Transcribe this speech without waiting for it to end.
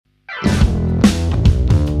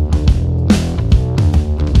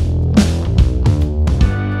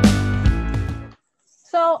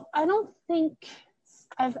I don't think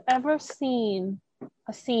I've ever seen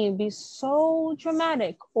a scene be so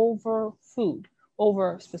dramatic over food,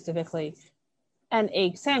 over specifically an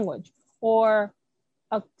egg sandwich or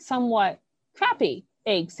a somewhat crappy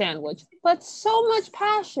egg sandwich, but so much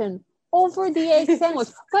passion over the egg sandwich.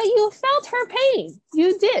 But you felt her pain.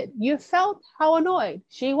 You did. You felt how annoyed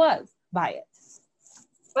she was by it.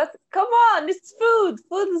 But come on, it's food.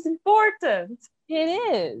 Food is important. It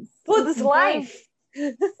is. Food is life.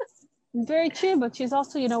 Very true, but she's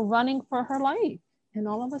also, running for her life. And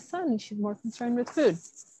all of a sudden, she's more concerned with food.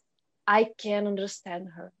 I can understand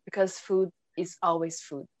her because food is always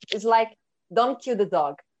food. It's like, don't kill the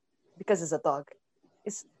dog because it's a dog.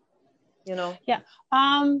 It's, Yeah.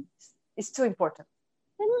 It's too important.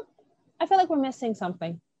 I feel like we're missing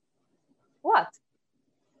something. What?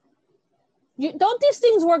 Don't these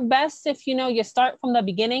things work best if, you start from the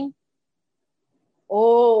beginning?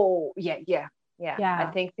 Oh, yeah. I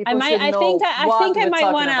think people should know what we're talking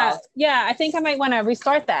about. Yeah, I think I might want to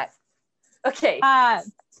restart that. Okay.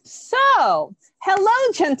 So,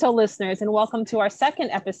 hello, gentle listeners, and welcome to our second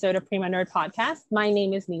episode of Prima Nerd Podcast. My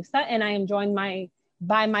name is Nisa, and I am joined by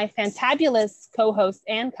my fantabulous co-host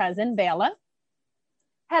and cousin, Bella.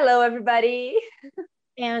 Hello, everybody.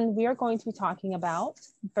 And we are going to be talking about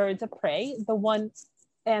Birds of Prey, the one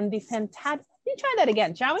and the fantastic. Let me try that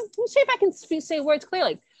again, shall we? Let me see if I can say words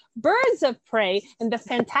clearly. Birds of Prey and the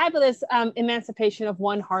fantabulous emancipation of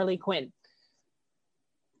one Harley Quinn.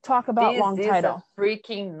 Talk about long title. A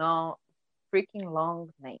freaking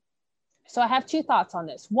long name. So I have two thoughts on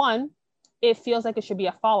this. One, it feels like it should be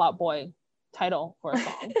a Fall Out Boy title for a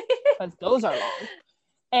song because those are long.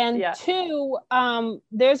 And two,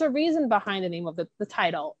 there's a reason behind the name of the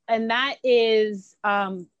title, and that is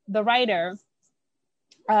the writer,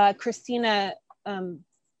 Christina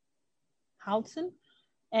Hodson,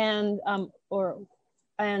 and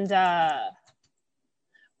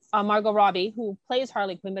Margot Robbie, who plays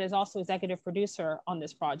Harley Quinn, but is also executive producer on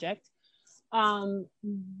this project,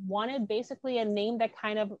 wanted basically a name that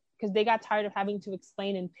kind of, because they got tired of having to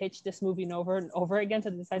explain and pitch this movie over and over again,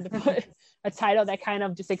 so they decided to put a title that kind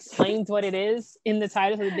of just explains what it is in the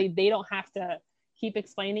title, so that they don't have to keep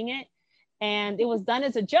explaining it. And it was done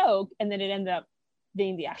as a joke, and then it ended up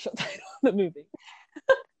being the actual title of the movie.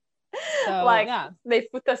 So, they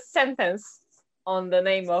put a sentence on the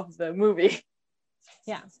name of the movie.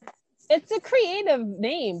 Yeah. It's a creative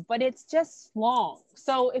name, but it's just long.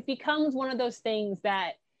 So it becomes one of those things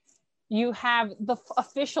that you have the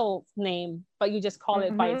official name, but you just call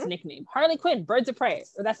it by its nickname. Harley Quinn, Birds of Prey.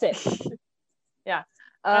 Or that's it. Yeah.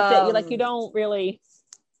 That's it. You don't really...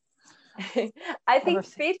 I think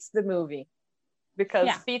fits the movie because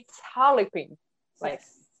fits Harley Quinn.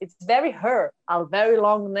 It's very her, a very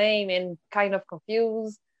long name and kind of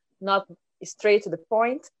confused, not straight to the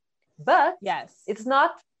point. But it's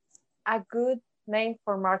not a good name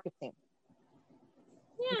for marketing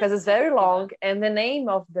because it's very long, and the name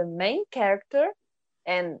of the main character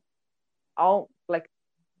and the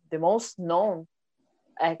most known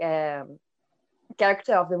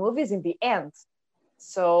character of the movie is in the end.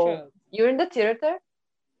 So you're in the theater,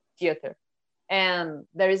 and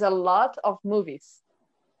there is a lot of movies.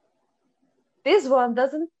 This one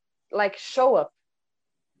doesn't show up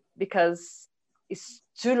because it's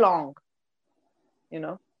too long,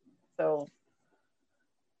 so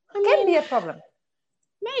it can be a problem.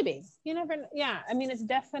 Maybe. You never know. Yeah, I mean, it's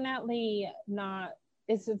definitely not,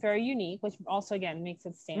 it's very unique, which also, again, makes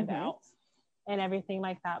it stand out and everything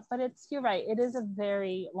like that. But you're right, it is a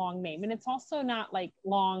very long name. And it's also not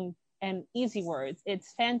long and easy words.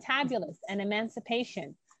 It's fantabulous and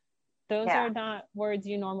emancipation. Those are not words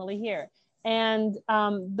you normally hear. And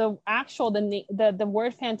the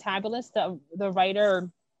word fantabulous, the writer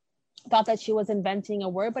thought that she was inventing a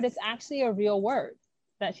word, but it's actually a real word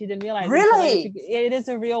that she didn't realize. Really? It is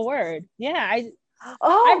a real word. Yeah,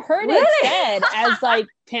 I've heard it said as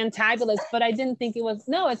fantabulous, but I didn't think it was.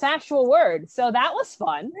 No, it's actual word. So that was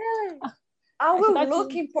fun. Really? I will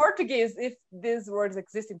look in Portuguese if these words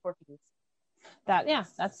exist in Portuguese. That'd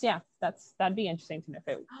be interesting to know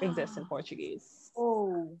if it exists in Portuguese.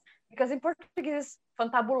 Oh, because in Portuguese,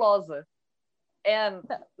 fantabulosa, and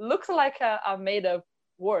looks like a made-up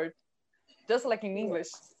word, just like in English.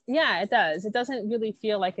 Yeah, it does. It doesn't really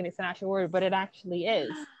feel like it's an actual word, but it actually is.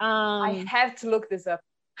 I have to look this up.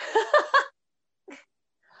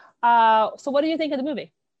 So what do you think of the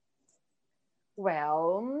movie?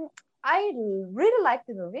 Well, I really liked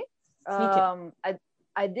the movie. Me too.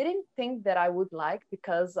 I didn't think that I would like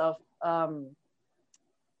because of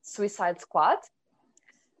Suicide Squad.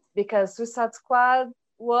 Because Suicide Squad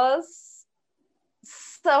was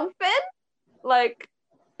something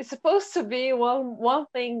it's supposed to be one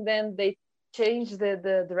thing, then they change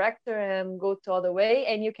the director and go to other way,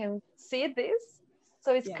 and you can see this.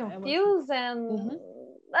 So it's confused and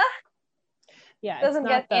doesn't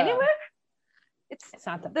get anywhere. It's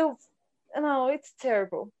not no, it's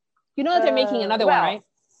terrible. You know that they're making another one, right?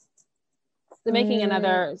 They're making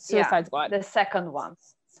another Suicide Squad. The second one.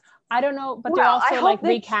 I don't know, but they're also like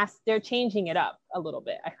recast. They're changing it up a little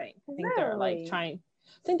bit. I think they're like trying.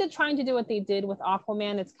 I think they're trying to do what they did with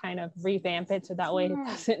Aquaman. It's kind of revamp it so that way it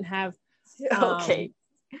doesn't have. Okay.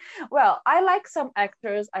 Well, I like some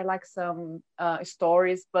actors. I like some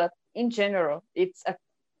stories, but in general, it's a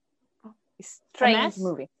strange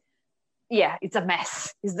movie. Yeah, it's a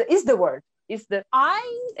mess. Is the word?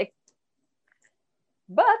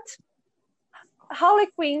 But Harley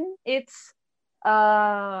Quinn, it's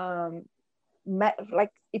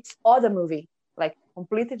like it's other movie, like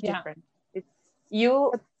completely different.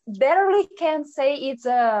 You barely can say it's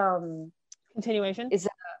continuation. It's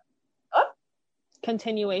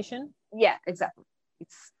continuation. Yeah, exactly.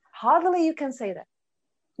 It's hardly you can say that.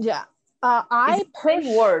 Yeah,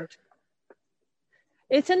 same word.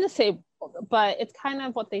 It's in the same, but it's kind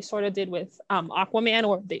of what they sort of did with Aquaman,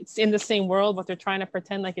 or it's in the same world, but they're trying to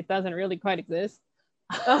pretend like it doesn't really quite exist.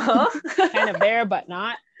 Kind of there, but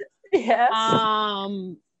not. Yes.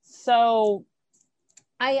 So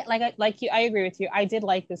I agree with you. I did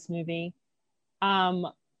like this movie.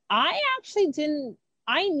 I actually didn't.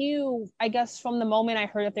 I knew, I guess, from the moment I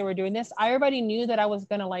heard that they were doing this, I already knew that I was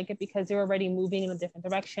gonna like it because they were already moving in a different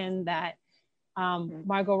direction. That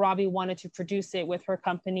Margot Robbie wanted to produce it with her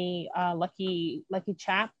company, Lucky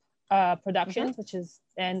Chap Productions, which is,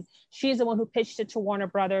 and she's the one who pitched it to Warner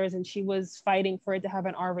Brothers, and she was fighting for it to have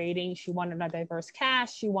an R rating. She wanted a diverse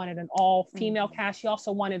cast. She wanted an all-female cast. She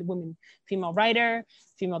also wanted female writer,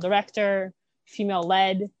 female director, female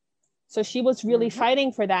led. So she was really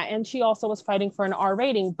fighting for that. And she also was fighting for an R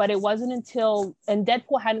rating, but it wasn't until, and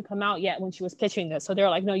Deadpool hadn't come out yet when she was pitching this. So they're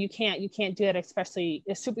like, no, you can't do that, especially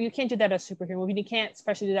you can't do that as a superhero movie. You can't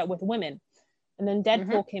especially do that with women. And then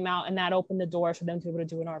Deadpool came out, and that opened the doors for them to be able to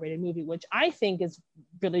do an R-rated movie, which I think is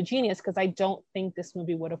really genius, because I don't think this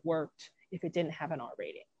movie would have worked if it didn't have an R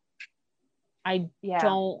rating. I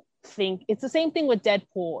don't think it's the same thing with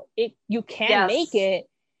Deadpool. You can make it,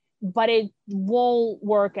 but it won't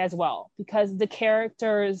work as well because the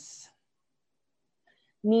characters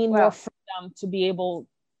need more freedom to be able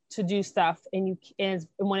to do stuff, and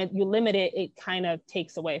when you limit it, it kind of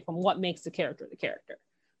takes away from what makes the character the character.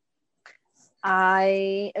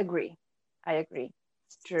 I agree.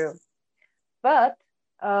 It's true. But,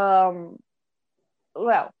 I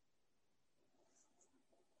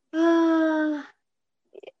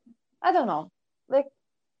don't know. Like,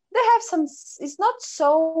 they have some, it's not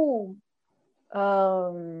so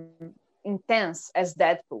intense as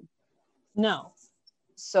Deadpool. No.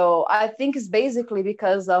 So I think it's basically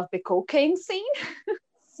because of the cocaine scene.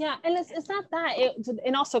 Yeah, and it's not that,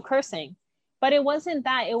 and also cursing. But it wasn't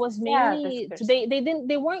that. It was mainly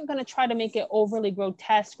they weren't going to try to make it overly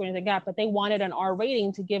grotesque or anything like that, but they wanted an R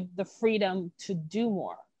rating to give the freedom to do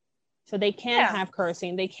more. So they can have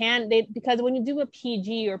cursing. Because when you do a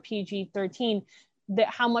PG or PG-13,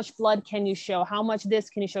 how much blood can you show? How much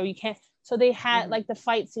this can you show? You can't. So they had like the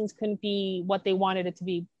fight scenes couldn't be what they wanted it to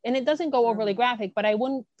be. And it doesn't go overly graphic, but I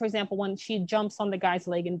wouldn't, for example, when she jumps on the guy's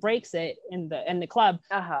leg and breaks it in the club,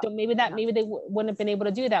 so maybe they wouldn't have been able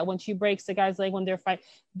to do that when she breaks the guy's leg when they're fighting.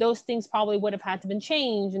 Those things probably would have had to been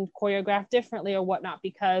changed and choreographed differently or whatnot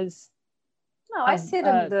because. No, I see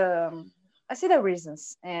the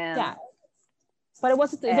reasons. And but it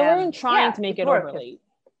wasn't, they weren't trying to make it overly.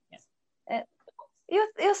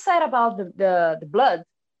 You said about the blood.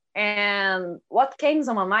 And what came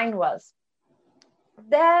to my mind was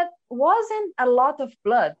that wasn't a lot of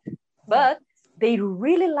blood, but they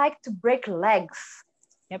really like to break legs.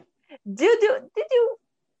 Yep. Did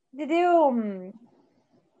you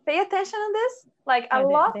pay attention on this? Like a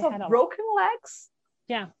lot of broken legs.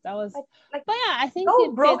 Yeah, that was. But yeah, I think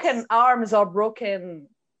no broken arms or broken,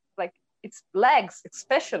 like it's legs,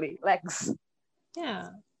 especially legs. Yeah.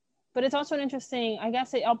 But it's also an interesting, I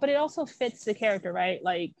guess, but it also fits the character, right?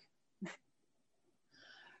 Like,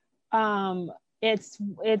 it's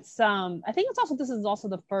I think this is also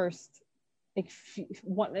the first, like,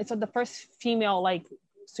 it's the first female like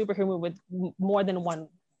superhero movie with more than one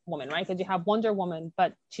woman, right? Because you have Wonder Woman,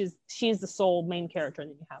 but she's the sole main character,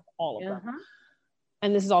 and then you have all of them.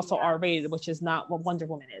 And this is also R-rated, which is not what Wonder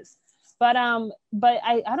Woman is. But I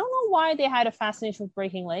don't know why they had a fascination with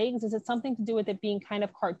breaking legs. Is it something to do with it being kind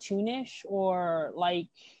of cartoonish or like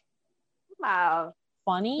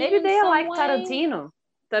funny? Maybe they like way? Tarantino.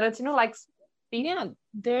 Tarantino likes Yeah,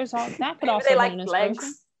 there's all that could Maybe also they have like been an inspiration.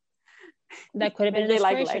 legs. That could have been an Maybe they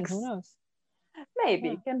like inspiration. legs. Who knows? Maybe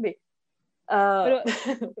Yeah. it can be. But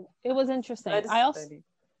it was interesting.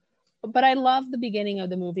 But I love the beginning of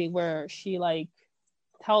the movie where she like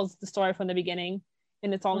tells the story from the beginning,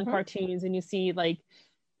 and it's all in cartoons, and you see like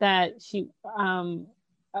that she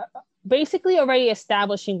basically already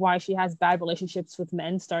establishing why she has bad relationships with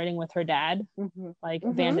men, starting with her dad, like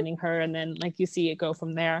abandoning her, and then like you see it go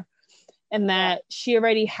from there. And that she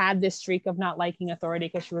already had this streak of not liking authority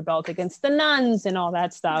because she rebelled against the nuns and all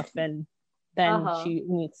that stuff. And then she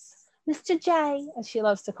meets Mr. J, as she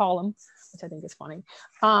loves to call him, which I think is funny.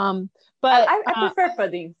 But I prefer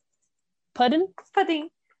pudding. Pudding? Pudding.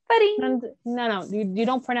 No, you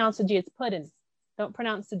don't pronounce the G. It's pudding. Don't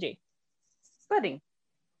pronounce the G. Pudding.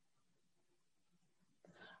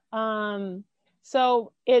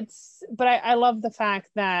 So it's, but I love the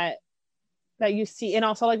fact that you see, and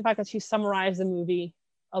also like the fact that she summarized the movie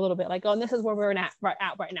a little bit, like, oh, and this is where we're at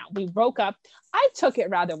right now. We broke up. I took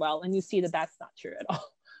it rather well, and you see that that's not true at all.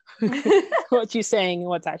 What you're saying and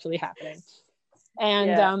what's actually happening.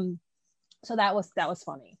 And so that was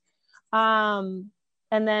funny. And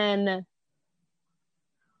then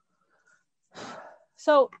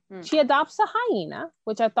so she adopts a hyena,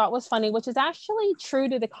 which I thought was funny, which is actually true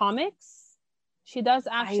to the comics. She does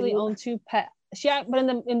actually own two pet. But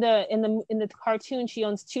in the cartoon, she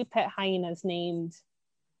owns two pet hyenas named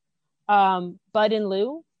Bud and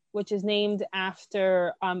Lou, which is named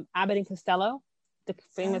after Abbott and Costello, the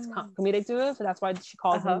famous comedic duo. So that's why she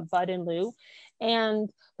calls them Bud and Lou. And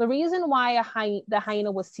the reason why the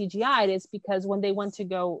hyena was CGI'd is because when they went to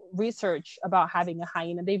go research about having a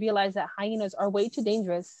hyena, they realized that hyenas are way too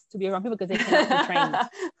dangerous to be around people because they cannot be trained.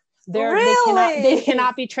 They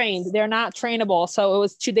cannot be trained. They're not trainable. So it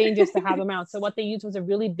was too dangerous to have them out. So what they used was a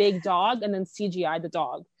really big dog and then CGI the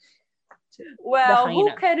dog. Well,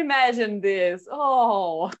 who can imagine this?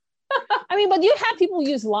 Oh. I mean, but you have people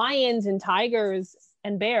use lions and tigers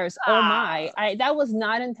and bears. Oh my. That was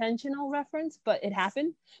not intentional reference, but it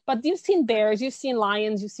happened. But you've seen bears, you've seen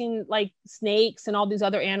lions, you've seen like snakes and all these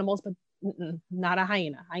other animals, but not a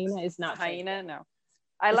hyena. Hyena is not hyena, no.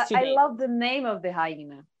 I love the name of the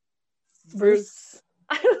hyena. Bruce.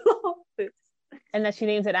 I love this. And that she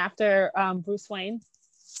names it after Bruce Wayne.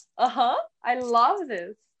 I love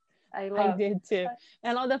this. I did too.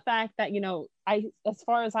 And all the fact that, as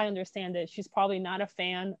far as I understand it, she's probably not a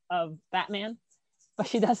fan of Batman, but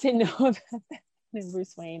she doesn't know that Batman and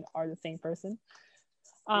Bruce Wayne are the same person.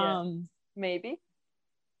 Maybe.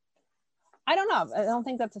 I don't know. I don't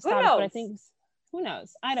think that's a stop, but I think who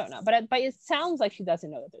knows? I don't know. But it sounds like she doesn't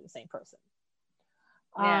know that they're the same person.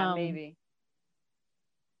 Yeah, maybe.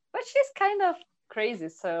 But she's kind of crazy,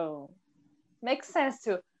 so makes sense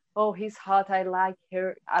to, oh, he's hot, I like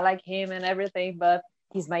her, I like him and everything, but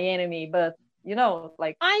he's my enemy. But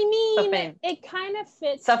like, I mean, it kind of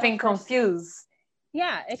fits something confused.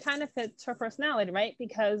 Yeah, it kind of fits her personality, right?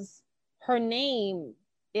 Because her name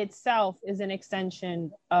itself is an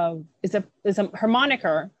extension of her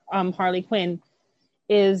moniker, Harley Quinn,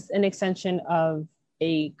 is an extension of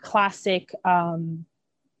a classic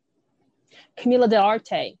Camilla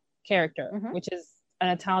Dell'Arte character, which is an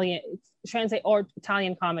Italian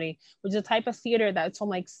comedy, which is a type of theater that's from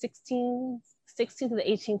like 16th to the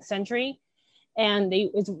 18th century. And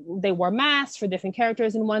they wore masks for different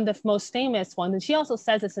characters. And one of the most famous ones, and she also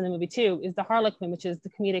says this in the movie too, is the Harlequin, which is the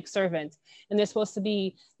comedic servant. And they're supposed to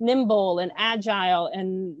be nimble and agile,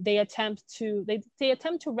 and they attempt to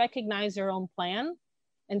recognize their own plan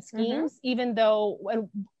and schemes, even though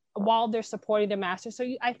while they're supporting their master. So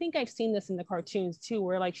I think I've seen this in the cartoons too,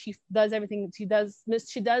 where like she does everything. She does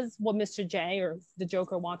what Mr. J or the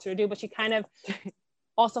Joker wants her to do, but she kind of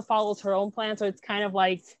also follows her own plan. So it's kind of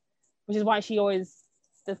like, which is why she always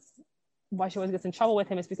gets in trouble with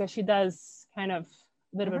him, is because she does kind of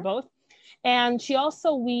a bit of both. And she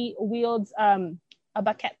also wields a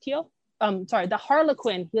bacchetto. The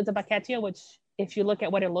Harlequin wields a bacchetto, which if you look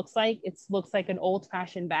at what it looks like an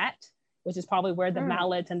old-fashioned bat, which is probably where the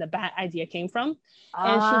mallet and the bat idea came from.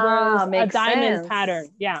 And she wears a diamond pattern.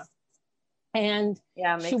 Yeah. And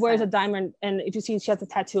she wears a diamond. And if you see, she has a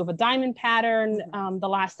tattoo of a diamond pattern. The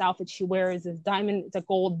last outfit she wears is it's a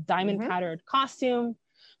gold diamond patterned costume.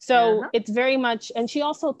 So it's very much, and she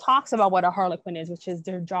also talks about what a Harlequin is, which is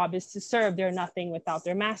their job is to serve. They're nothing without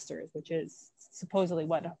their masters, which is supposedly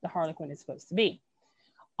what the Harlequin is supposed to be.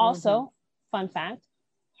 Also, fun fact,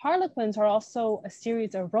 Harlequins are also a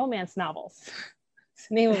series of romance novels. It's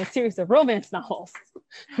the name of a series of romance novels,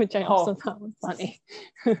 which I also thought was funny.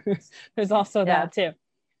 There's also that too.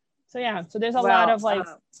 So there's a lot of like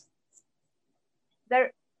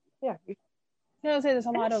I would say there's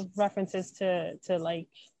a lot of references to like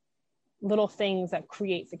little things that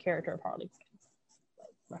create the character of Harley Quinn.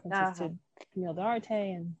 Like references to Camille d'Arte,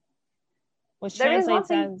 and which translates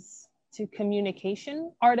as to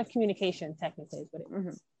communication, art of communication, technically is what it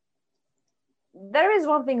means. There is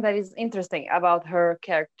one thing that is interesting about her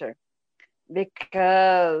character,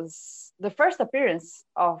 because the first appearance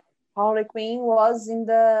of Harley Quinn was in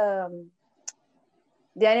the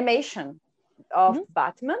animation of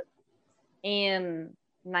Batman in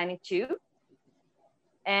 92,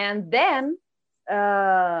 and then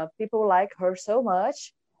people like her so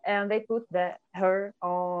much, and they put her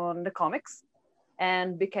on the comics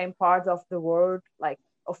and became part of the world, like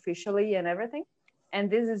officially and everything. And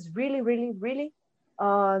this is really, really, really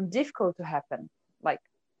difficult to happen. Like,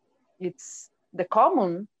 it's the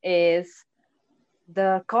common is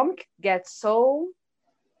the comic gets so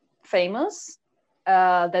famous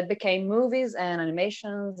that became movies and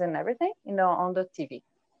animations and everything, on the TV.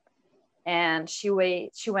 And she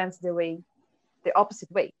went the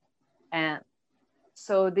opposite way. And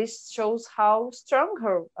so this shows how strong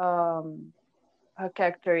her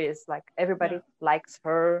character is. Like, everybody likes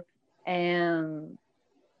her, and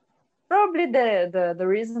probably the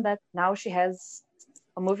reason that now she has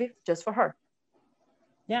a movie just for her.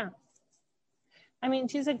 Yeah, I mean,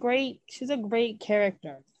 she's a great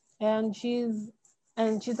character, and she's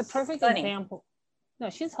a perfect example. No,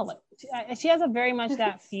 she's hilarious. She has a very much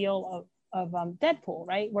that feel of Deadpool,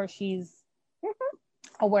 right, where she's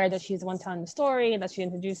aware that she's the one telling the story, and that she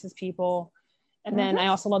introduces people. And then I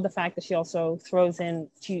also love the fact that she also throws in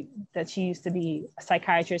that she used to be a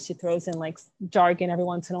psychiatrist. She throws in like jargon every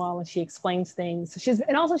once in a while and she explains things. So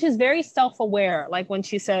she's very self-aware. Like when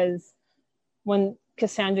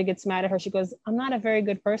Cassandra gets mad at her, she goes, "I'm not a very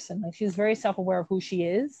good person." Like, she's very self-aware of who she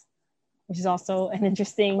is, which is also an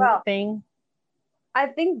interesting thing. I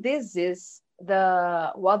think this is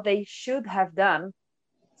what they should have done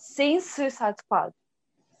since Suicide Squad.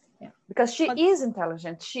 Yeah. Because she is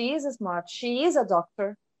intelligent, she is smart, she is a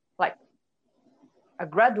doctor, like a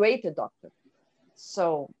graduated doctor.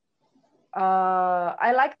 So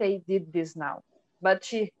I like they did this now, but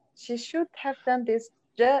she should have done this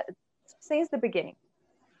since the beginning.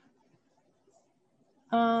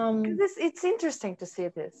 It's interesting to see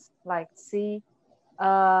this, like see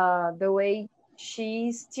the way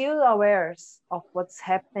she's still aware of what's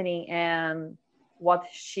happening and what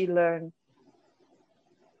she learned.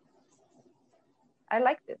 I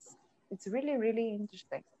like this. It's really, really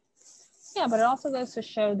interesting. Yeah, but it also goes to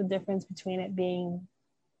show the difference between it being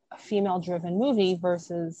a female-driven movie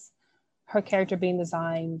versus her character being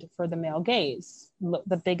designed for the male gaze.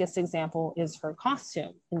 The biggest example is her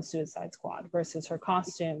costume in Suicide Squad versus her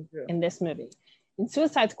costume in this movie. In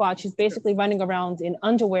Suicide Squad, she's basically running around in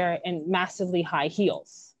underwear and massively high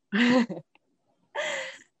heels.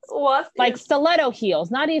 Like stiletto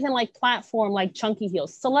heels, not even like platform, like chunky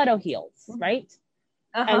heels, stiletto heels, right?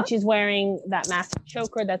 And she's wearing that massive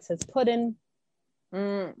choker that says Puddin'.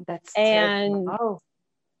 That's terrible.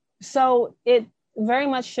 So it very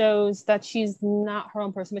much shows that she's not her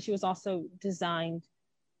own person, but she was also designed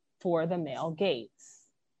for the male gaze,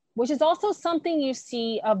 which is also something you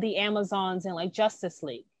see of the Amazons in like Justice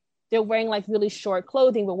League. They're wearing like really short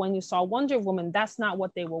clothing, but when you saw Wonder Woman, that's not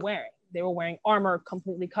what they were wearing. They were wearing armor,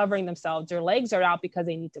 completely covering themselves. Their legs are out because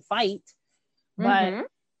they need to fight, but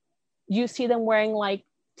you see them wearing like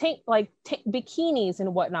bikinis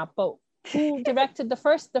and whatnot. But who directed the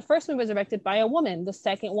first movie was directed by a woman. The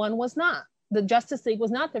second one was not. The Justice League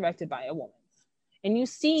was not directed by a woman. And you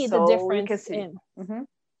see the difference in,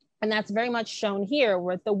 and that's very much shown here,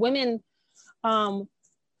 where the women,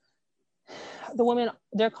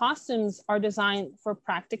 their costumes are designed for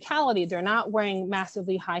practicality. They're not wearing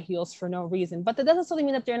massively high heels for no reason, but that doesn't necessarily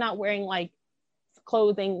mean that they're not wearing like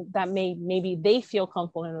clothing that maybe they feel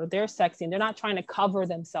comfortable in, or they're sexy and they're not trying to cover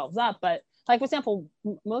themselves up. But like, for example,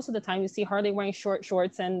 most of the time you see Harley wearing short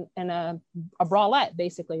shorts and a bralette,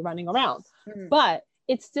 basically running around. But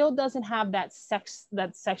it still doesn't have that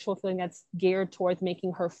sexual feeling that's geared towards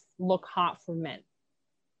making her look hot for men.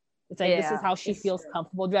 It's like, this is how she feels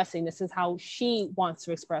comfortable dressing. This is how she wants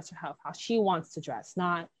to express herself, how she wants to dress,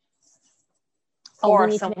 not for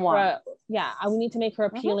someone. We need to make her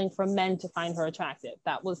appealing for men to find her attractive.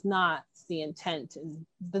 That was not the intent in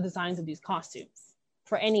the designs of these costumes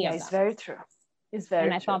for any of them. It's very true. It's very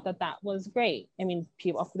true. And I thought that was great. I mean,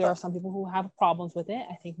 there are some people who have problems with it.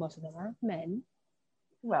 I think most of them are men.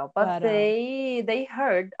 Well, but they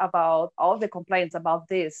heard about all the complaints about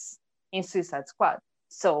this in Suicide Squad.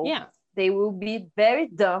 So they will be very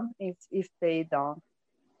dumb if they don't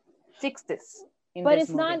fix this. But it's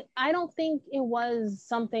movie. Not, I don't think it was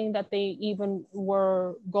something that they even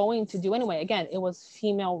were going to do anyway. Again, it was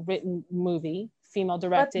female written movie, female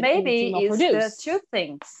directed, but maybe female it's produced. The two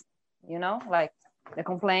things, you know, like the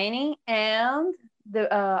complaining and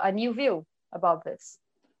the a new view about this.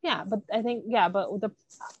 Yeah, but I think, yeah, but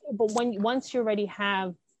when once you already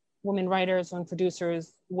have women writers and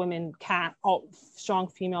producers, women strong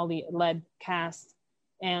female led cast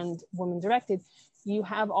and women directed, you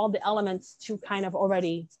have all the elements to kind of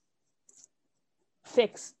already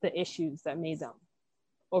fix the issues that made them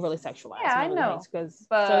overly sexualized. Yeah, I know. So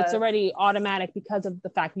it's already automatic because of the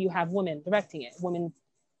fact that you have women directing it, women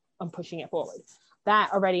pushing it forward.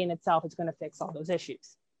 That already in itself is going to fix all those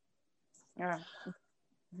issues. Yeah.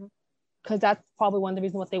 Because that's probably one of the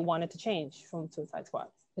reasons what they wanted to change from Suicide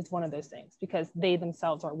Squad. It's one of those things because they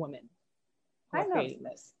themselves are women who are creating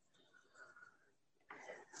this.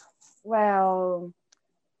 Well,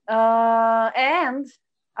 and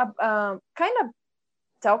kind of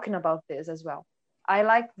talking about this as well. I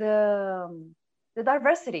like the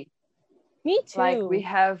diversity. Me too. Like we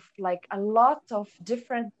have like a lot of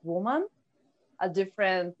different women,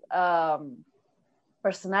 different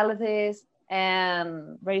personalities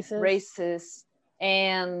and races,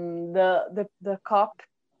 and the cop,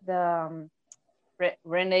 the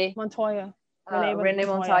Renee Montoya. Renee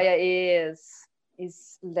Montoya is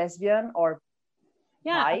lesbian or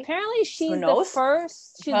bi. Apparently she's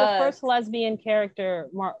the first lesbian character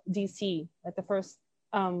DC, like the first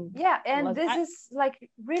and this is like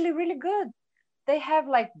really, really good. They have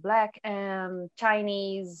like black and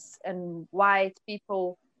Chinese and white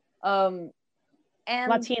people and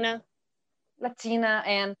Latina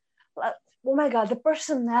and oh my god, the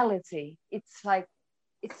personality, it's like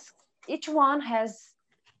each one has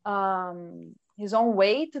his own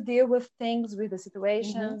way to deal with things, with the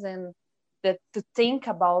situations, and to think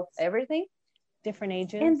about everything. Different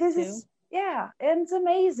ages. And this is and it's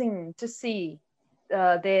amazing to see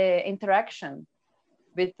the interaction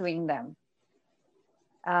between them.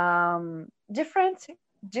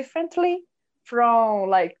 Differently from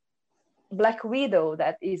like Black Widow,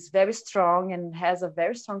 that is very strong and has a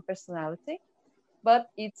very strong personality, but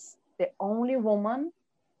it's the only woman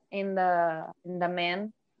in the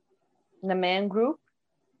man group.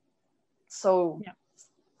 So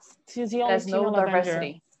she's the only there's no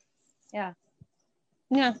diversity. Yeah,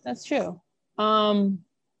 that's true.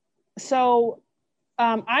 So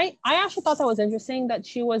I actually thought that was interesting that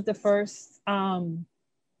she was the first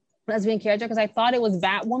lesbian character, because I thought it was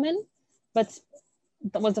Batwoman, but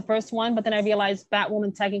that was the first one. But then I realized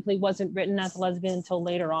Batwoman technically wasn't written as a lesbian until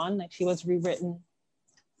later on. Like she was rewritten.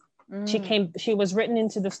 She was written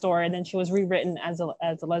into the story, and then she was rewritten as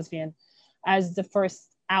a lesbian, as the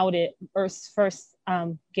first outed or first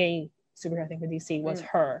gay superhero, I think, for DC was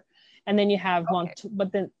her. And then you have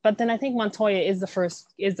but then I think Montoya is the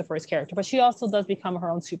first character, but she also does become her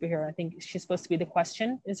own superhero. I think she's supposed to be the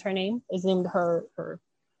Question is her name, is named her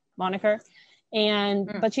moniker. And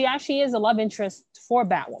but she actually is a love interest for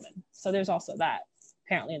Batwoman. So there's also that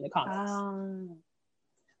apparently in the comics.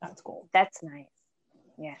 That's cool. That's nice.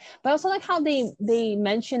 Yeah. But I also like how they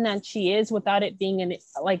mention that she is without it being a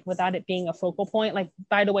focal point. Like,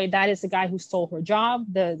 by the way, that is the guy who stole her job.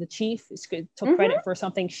 The chief took credit for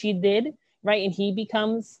something she did, right? And he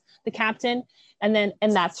becomes the captain. And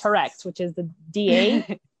that's her ex, which is the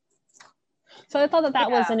DA. So I thought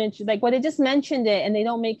that was an interesting, like, well, they just mentioned it and they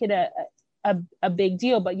don't make it a big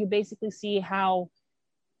deal, but you basically see how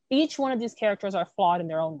each one of these characters are flawed in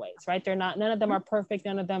their own ways, right? None of them are perfect.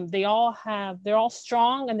 None of them, they're all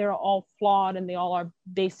strong and they're all flawed, and they all are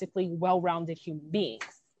basically well-rounded human beings.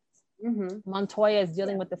 Montoya is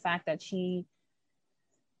dealing with the fact that she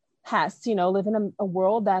has to, live in a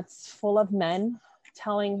world that's full of men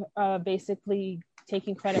telling, basically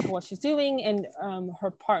taking credit for what she's doing, and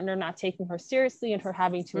her partner not taking her seriously, and her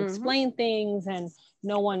having to explain things, and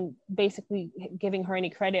no one basically giving her any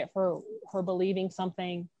credit for her believing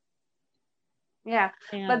something.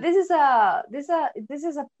 But this is a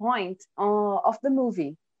point of the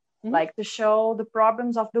movie, like to show the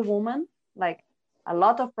problems of the woman, like a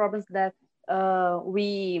lot of problems that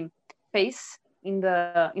we face in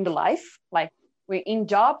the life, like we're in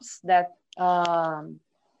jobs that the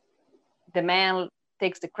man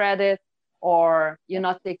takes the credit or you're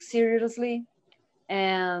not take seriously.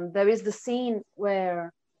 And there is the scene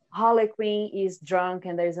where Harley Quinn is drunk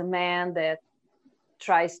and there's a man that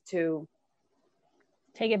tries to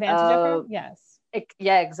take advantage of her. Yes.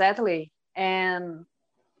 Exactly. And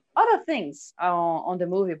other things on the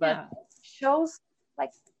movie, but shows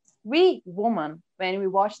like we women, when we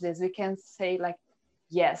watch this, we can say like,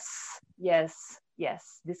 yes,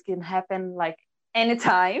 this can happen like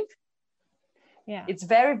anytime. Yeah. It's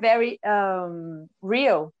very, very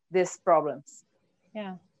real, these problems.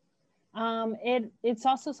 Yeah. It's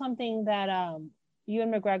also something that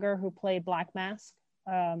Ewan McGregor, who played Black Mask,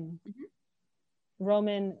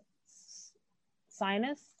 Roman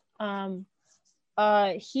Sinus,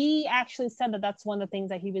 he actually said that that's one of the things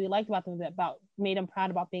that he really liked about them, that made him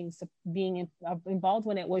proud about being involved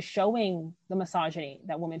when it was showing the misogyny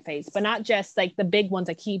that women face, but not just like the big ones.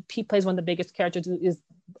 Like he plays one of the biggest characters who is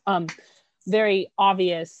very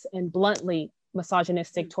obvious and bluntly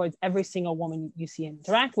misogynistic towards every single woman you see him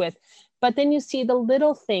interact with. But then you see the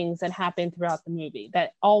little things that happen throughout the movie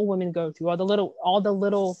that all women go through, all the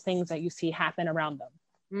little things that you see happen around them.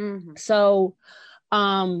 Mm-hmm. So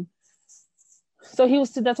that's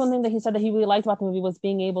one thing that he said that he really liked about the movie, was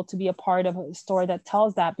being able to be a part of a story that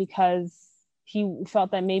tells that, because he felt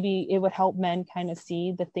that maybe it would help men kind of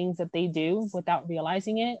see the things that they do without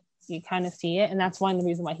realizing it. You kind of see it, and that's one of the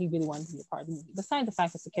reasons why he really wanted to be a part of the movie, besides the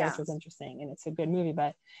fact that the character was interesting and it's a good movie.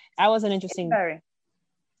 But that was an interesting,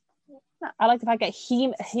 I like the fact that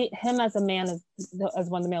him as a man, as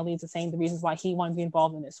one of the male leads, is saying the reasons why he wanted to be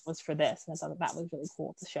involved in this was for this, and I thought that was really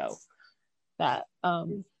cool to show that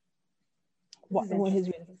what his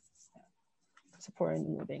reasons for supporting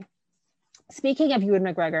the movie. Speaking of Ewan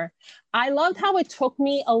McGregor, I loved how it took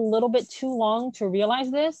me a little bit too long to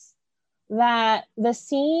realize this, that the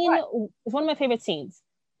scene is one of my favorite scenes.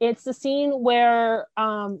 It's the scene where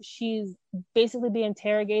she's basically being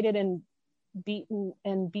interrogated and beaten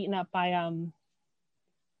up by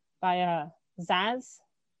Zaz.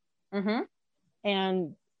 Mm-hmm.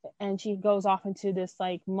 And she goes off into this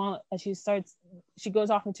like she goes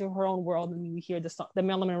off into her own world, and we hear the song, the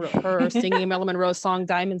Marilyn Monroe, her singing a Marilyn Monroe song,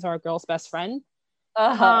 "Diamonds Are a Girl's Best Friend."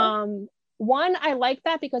 One, I like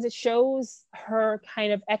that because it shows her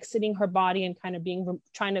kind of exiting her body and kind of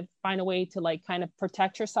trying to find a way to like kind of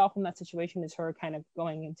protect herself from that situation, is her kind of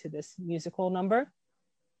going into this musical number.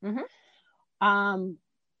 Mm-hmm.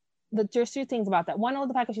 There's two things about that. One, I love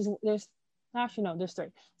the fact that there's three.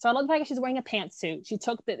 So I love the fact that she's wearing a pantsuit. She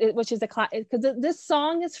took which is because this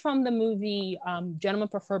song is from the movie Gentlemen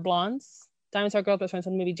Prefer Blondes. Diamonds Are Girls' Best Friends,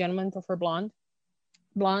 from the movie Gentlemen Prefer Blondes,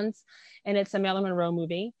 and it's a Marilyn Monroe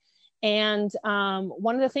movie. And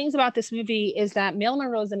one of the things about this movie is that Marilyn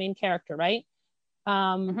Monroe is the main character, right?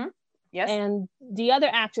 Mm-hmm. Yes. And the other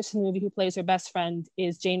actress in the movie who plays her best friend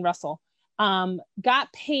is Jane Russell.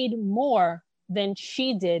 Got paid more than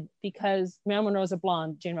she did because Marilyn Monroe is a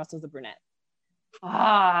blonde, Jane Russell is a brunette.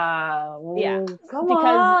 Yeah. Come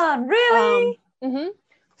on, really?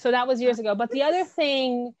 So that was years ago. But the other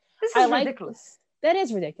thing, this is ridiculous. That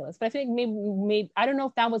is ridiculous. But I think maybe I don't know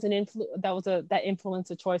if that was that influenced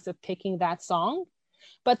the choice of picking that song.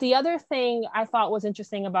 But the other thing I thought was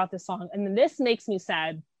interesting about this song, and this makes me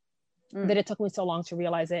sad that it took me so long to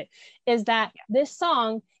realize it, is that this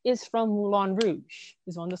song is from Moulin Rouge.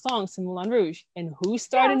 It's one of the songs from Moulin Rouge. And who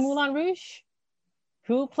started Moulin Rouge?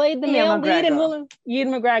 Who played the male lead in Moulin?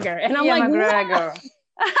 Ewan McGregor. And I'm like, McGregor.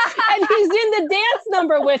 And he's in the dance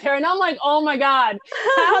number with her, and I'm like, oh my god,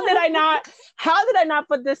 how did I not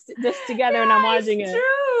put this together? Yeah, and I'm watching it.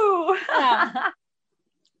 True. Yeah.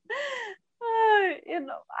 I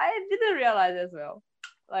didn't realize as well.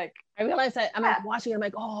 Like, I realized that I'm like watching it, I'm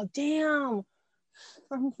like, oh damn,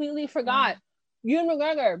 I completely forgot. Ewan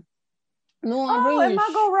McGregor. And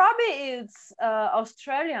Margot Robbie is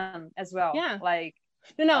Australian as well. Yeah. Like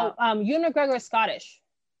Ewan McGregor is Scottish.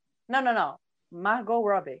 No. Margot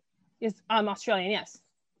Robbie is Australian.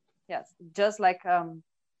 Yes, just like I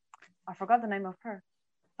forgot the name of her.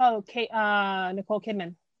 Oh, Nicole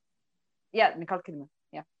Kidman. Yeah, Nicole Kidman.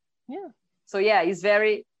 Yeah. So it's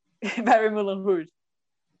very very Moulin Rouge.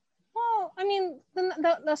 Well, I mean,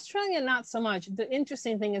 the Australian not so much. The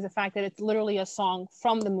interesting thing is the fact that it's literally a song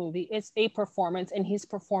from the movie. It's a performance, and he's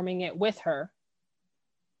performing it with her.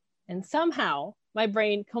 And somehow my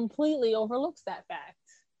brain completely overlooks that fact.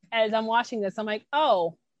 As I'm watching this, I'm like,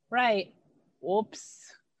 oh, right. Whoops.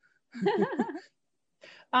 So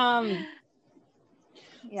I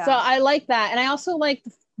like that. And I also like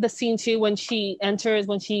the scene too, when she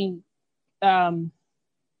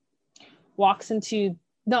walks into,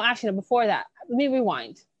 before that, let me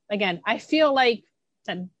rewind. Again, I feel like,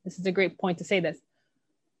 and this is a great point to say this.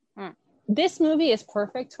 This movie is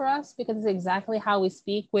perfect for us because it's exactly how we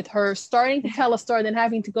speak, with her starting to tell a story, then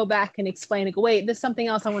having to go back and explain it. Wait, there's something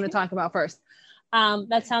else I want to talk about first.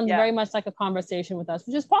 That sounds very much like a conversation with us,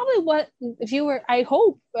 which is probably what, I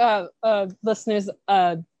hope listeners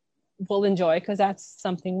will enjoy, because that's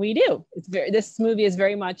something we do. This movie is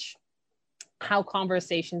very much how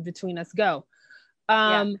conversations between us go.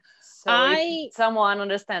 So if someone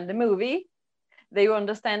understands the movie, they will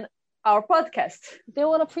understand our podcast. They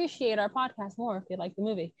will appreciate our podcast more if they like the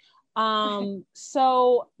movie.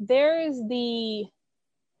 So there is the.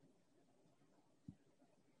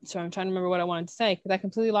 Sorry, I'm trying to remember what I wanted to say because I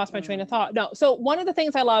completely lost my train of thought. No, so one of the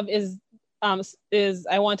things I love is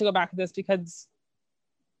I want to go back to this because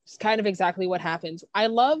it's kind of exactly what happens. I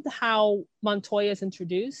loved how Montoya is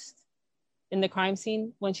introduced in the crime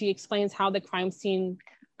scene when she explains how the crime scene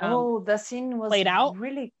the scene was played out.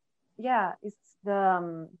 Really, yeah, it's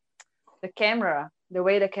the camera, the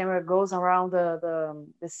way the camera goes around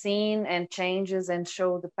the scene and changes and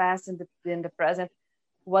show the past and the present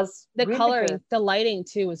was the really coloring, good. The lighting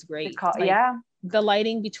too was great. The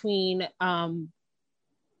lighting between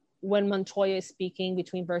when Montoya is speaking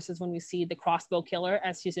between verses when we see the crossbow killer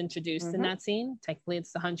as she's introduced in that scene. Technically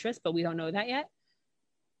it's the huntress, but we don't know that yet.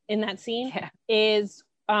 In that scene is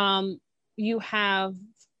you have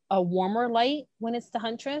a warmer light when it's the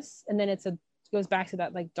huntress, and then it goes back to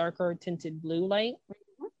that like darker tinted blue light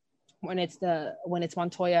when it's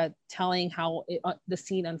Montoya telling how the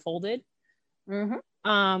scene unfolded.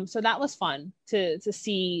 So that was fun to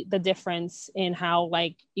see the difference in how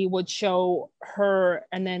like it would show her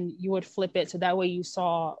and then you would flip it so that way you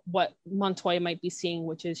saw what Montoya might be seeing,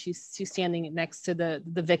 which is she's standing next to the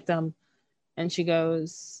victim and she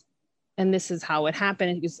goes, and this is how it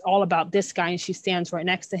happened. It's all about this guy, and she stands right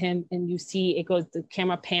next to him, and you see it goes, the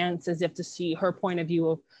camera pans as if to see her point of view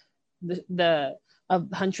of the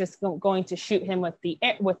huntress going to shoot him with the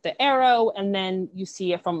arrow, and then you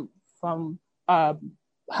see it from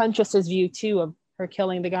Huntress's view too of her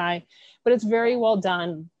killing the guy. But it's very well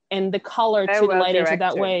done, and the color to the lighting, so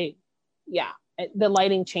that way, the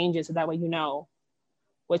lighting changes so that way you know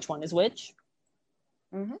which one is which.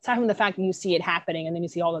 Aside from the fact that you see it happening and then you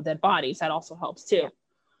see all the dead bodies, that also helps too.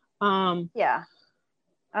 I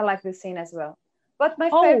like this scene as well. But my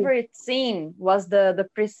favorite scene was the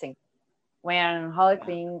precinct, when Harley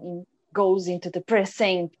Quinn goes into the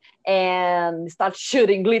precinct and starts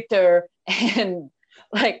shooting glitter, and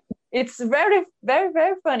like it's very, very,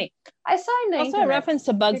 very funny. I saw in the also internet, a reference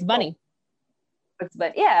to Bugs Bunny.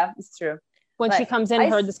 Yeah, it's true. When she comes in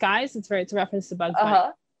her disguise, it's a reference to Bugs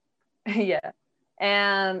Bunny. Yeah.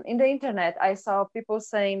 And in the internet, I saw people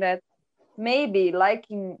saying that maybe, like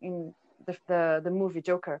in the movie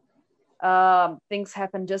Joker, things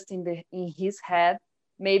happen just in his head.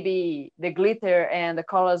 Maybe the glitter and the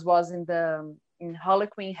colors was in Harley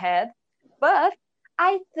Quinn head, but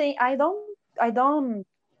I think I don't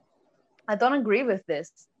agree with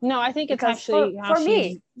this. No, I think it's actually for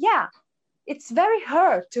me, it's very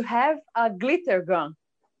her to have a glitter gun,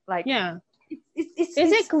 like Is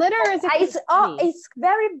it glitter or is it it's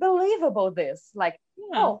very believable, this like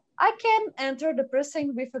I can enter the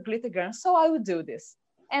precinct with a glitter gun, so I would do this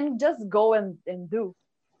and just go and do.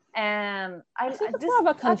 And I think it's more of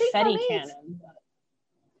a confetti cannon.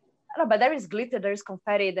 No, but there is glitter, there is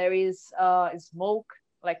confetti, there is smoke,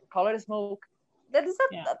 like colored smoke. That is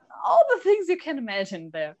all the things you can imagine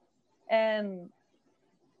there. And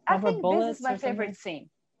I think this is my favorite scene.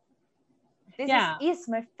 This is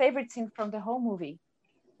my favorite scene from the whole movie.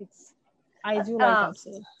 I do like that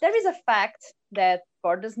scene. There is a fact that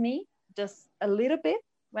bothers me just a little bit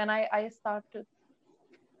when I start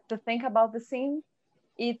to think about the scene.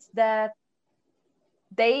 It's that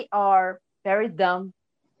they are very dumb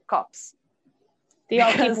cops. They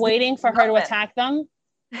all keep waiting for her to attack them.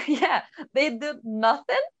 Yeah, they did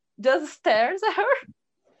nothing, just stares at her.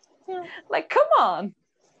 Yeah. Like, come on.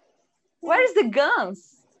 Where's the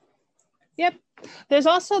guns? Yep. There's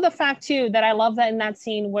also the fact too that I love that in that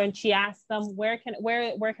scene when she asks them where can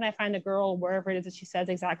I find the girl, wherever it is that she says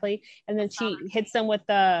exactly, and then she hits them with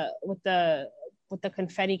the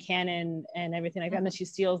confetti cannon and everything like that, and then she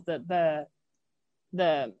steals the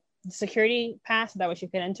security pass so that way she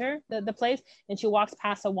could enter the place, and she walks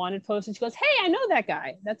past a wanted post and she goes, "Hey, I know that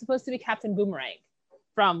guy. That's supposed to be Captain Boomerang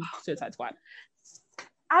from Suicide Squad."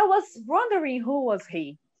 I was wondering who was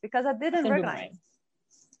he because I didn't recognize.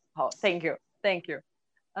 Oh, thank you.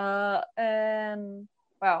 And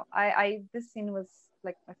well, I this scene was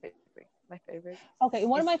like my favorite. Okay,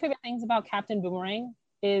 one of my favorite things about Captain Boomerang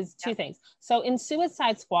is two things. So in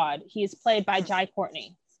Suicide Squad, he is played by Jai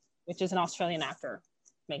Courtney, which is an Australian actor.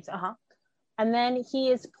 Makes sense. And then he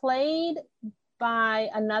is played by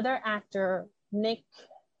another actor, Nick.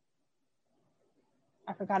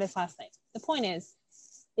 I forgot his last name. The point is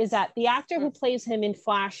that the actor who plays him in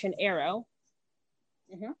Flash and Arrow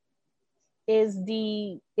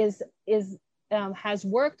has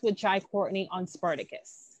worked with Jai Courtney on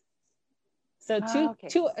Spartacus. So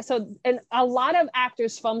and a lot of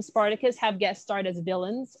actors from Spartacus have guest starred as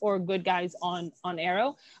villains or good guys on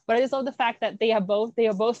Arrow. But I just love the fact that they are both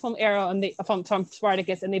from Arrow and from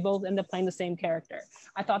Spartacus, and they both end up playing the same character.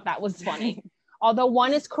 I thought that was funny. Although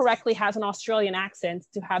one has an Australian accent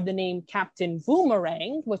to have the name Captain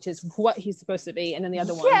Boomerang, which is what he's supposed to be, and then the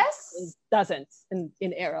other one doesn't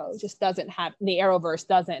in Arrow, just doesn't have, in the Arrowverse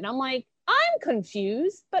doesn't. And I'm like, I'm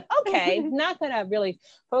confused, but okay, not gonna really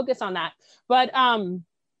focus on that. But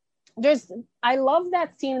I love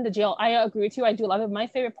that scene in the jail. I agree with you. I do love it. My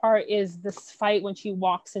favorite part is this fight when she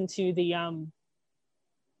walks into the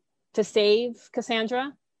to save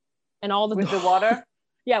Cassandra, and all with the water.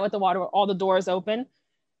 Yeah, with the water, all the doors open.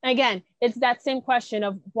 And again, it's that same question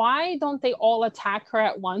of why don't they all attack her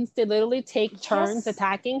at once? They literally take turns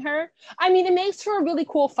attacking her. I mean, it makes for a really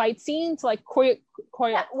cool fight scene to like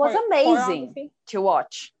that was amazing to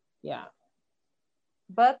watch. Yeah.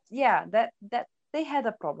 But yeah, that they had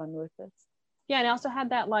a problem with it. Yeah, and I also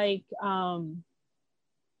had that like I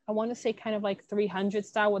want to say kind of like 300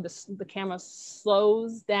 style where the camera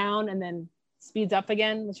slows down and then speeds up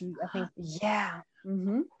again, which I think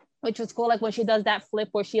which was cool, like when she does that flip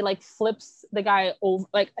where she like flips the guy over,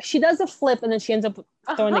 like she does a flip and then she ends up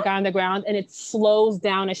throwing the guy on the ground, and it slows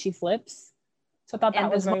down as she flips. So I thought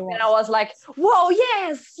that was very well. And I was like, whoa,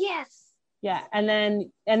 yes. Yeah, and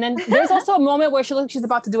then there's also a moment where she looks like she's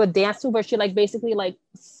about to do a dance move where she like basically like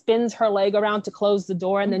spins her leg around to close the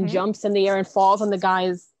door and then jumps in the air and falls on the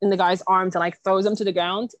guy's arms and like throws him to the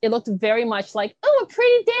ground. It looked very much like, oh, a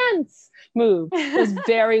pretty dance move. It was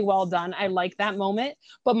very well done. I like that moment.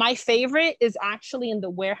 But my favorite is actually in the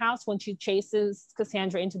warehouse when she chases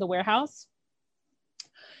Cassandra into the warehouse,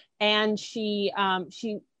 and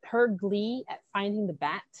her glee at finding the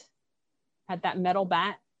bat, had that metal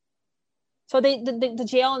bat. So the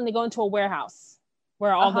jail, and they go into a warehouse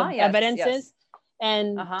where all the evidence is,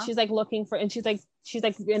 and she's like looking for, and she's like,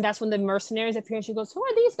 and that's when the mercenaries appear, and she goes, "Who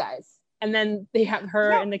are these guys?" And then they have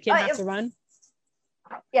her and the kid have to run.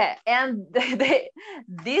 Yeah, and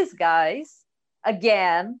these guys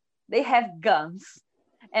again, they have guns,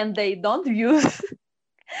 and they don't use,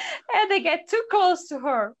 and they get too close to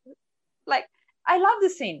her. Like, I love the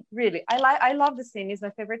scene, really. I love the scene. It's my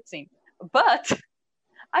favorite scene, but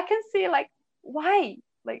I can see like, why,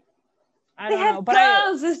 like, they have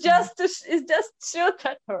guns. It's just shoot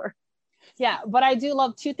at her. Yeah, but I do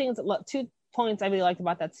love two points I really liked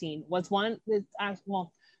about that scene. Was one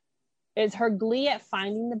is her glee at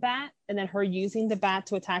finding the bat, and then her using the bat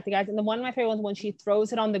to attack the guys. And then one of my favorite ones, when she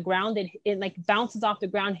throws it on the ground, it like bounces off the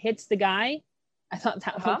ground, hits the guy. I thought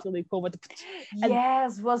that was really cool. Was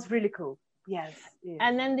really cool. Yes.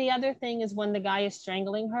 And then the other thing is when the guy is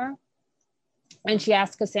strangling her, and she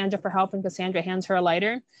asks Cassandra for help, and Cassandra hands her a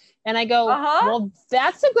lighter. And I go, well,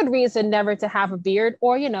 that's a good reason never to have a beard,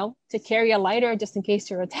 or, to carry a lighter just in case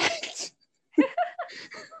you're attacked.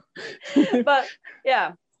 But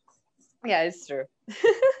yeah, it's true.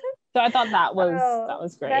 So I thought that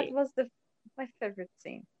was great. That was my favorite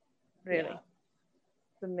scene. Really. Yeah.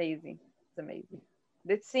 It's amazing.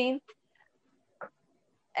 That scene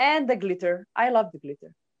and the glitter. I love the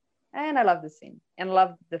glitter. And I love the scene and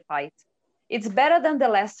love the fight. It's better than the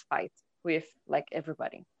last fight with like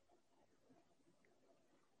everybody.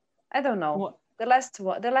 I don't know. What?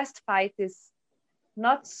 The last fight is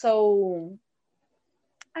not so.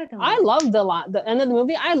 I don't know. I loved the end of the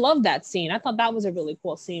movie. I love that scene. I thought that was a really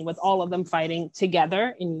cool scene with all of them fighting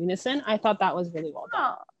together in unison. I thought that was really well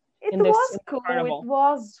done. It was cool. It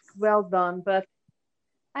was well done, but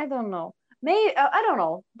I don't know. Maybe I don't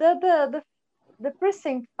know. The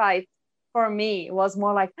precinct fight for me was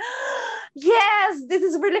more like, yes, this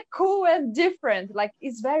is really cool and different. Like,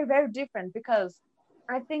 it's very, very different, because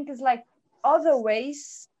I think it's like other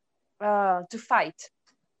ways to fight,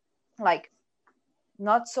 like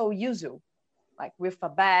not so usual, like with a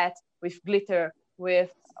bat, with glitter,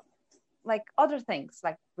 with like other things,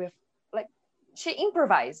 like with like she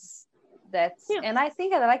improvises that, and I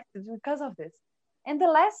think I liked it because of this. And the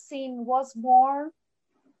last scene was more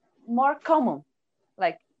common,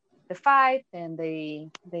 like the fight and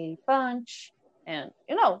they punch, and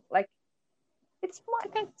like it's more, I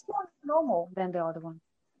think it's more normal than the other one,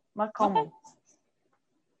 more common. Okay.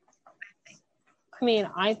 I mean,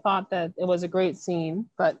 I thought that it was a great scene,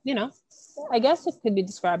 but I guess it could be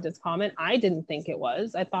described as common. I didn't think it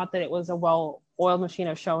was. I thought that it was a well-oiled machine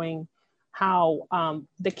of showing how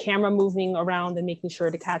the camera moving around and making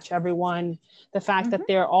sure to catch everyone, the fact that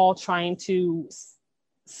they're all trying to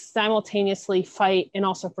simultaneously fight and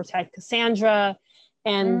also protect Cassandra,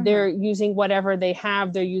 and they're using whatever they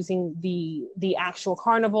have. They're using the actual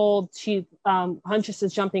carnival. Huntress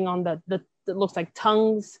is jumping on the that looks like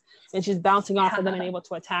tongues, and she's bouncing off of them and able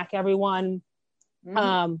to attack everyone.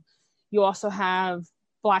 You also have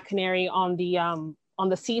Black Canary on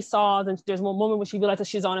the seesaw. Then there's one moment where she realizes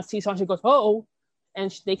she's on a seesaw and she goes, oh,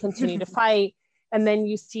 and they continue to fight. And then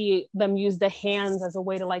you see them use the hands as a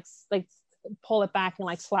way to like pull it back and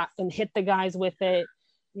like slap and hit the guys with it.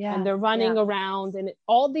 Yeah. And they're running around, and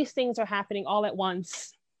all these things are happening all at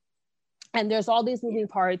once. And there's all these moving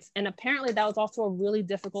parts. And apparently that was also a really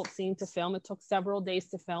difficult scene to film. It took several days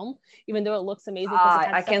to film, even though it looks amazing.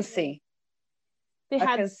 I can see. They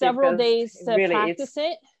had several days to really practice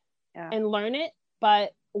it and learn it.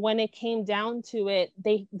 But when it came down to it,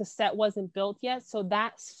 the set wasn't built yet. So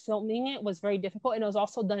that filming it was very difficult. And it was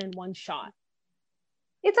also done in one shot.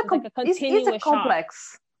 It's a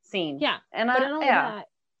complex scene. Yeah. And that,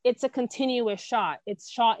 it's a continuous shot. It's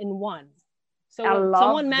shot in one. So I love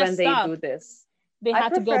someone messed when they do this. They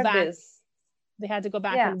had to go back. They had to go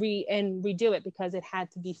back and redo it because it had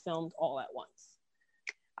to be filmed all at once.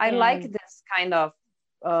 I like this kind of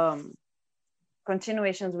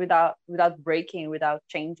continuations without breaking, without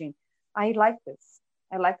changing. I like this.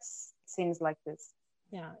 I like scenes like this.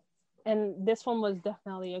 Yeah, and this one was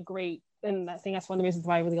definitely a great. And I think that's one of the reasons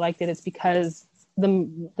why I really liked it. It's because the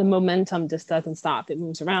momentum just doesn't stop. It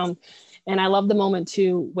moves around, and I love the moment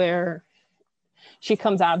too where she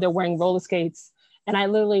comes out, they're wearing roller skates. And I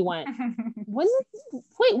literally went, when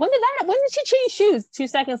did she change shoes? 2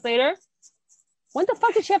 seconds later, when the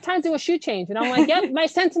fuck did she have time to do a shoe change? And I'm like, yep, my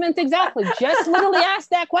sentiments exactly. Just literally asked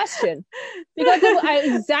that question. Because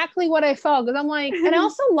exactly what I felt. Because I'm like, and I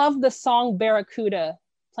also love the song Barracuda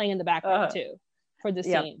playing in the background too, for the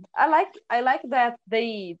scene. I like that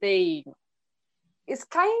they it's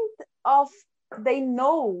kind of, they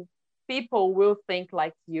know people will think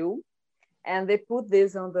like you. And they put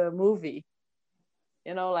this on the movie,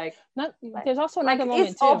 there's also another moment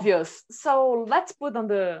it's obvious, so let's put on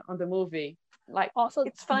the movie. Like, also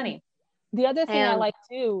it's funny. The other thing I like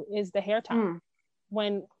too is the hair tie.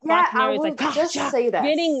 When Black Canary is like, just say that,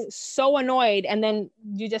 getting so annoyed, and then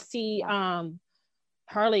you just see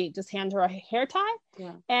Harley just hand her a hair tie,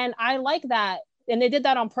 and I like that. And they did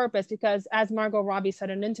that on purpose because, as Margot Robbie said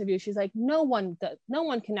in an interview, she's like, no one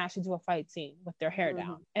can actually do a fight scene with their hair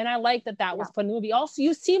down. And I like that was put in the movie. Also,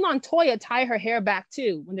 you see Montoya tie her hair back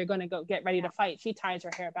too when they're going to go get ready to fight. She ties her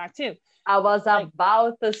hair back too. I was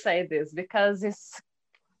about to say this because it's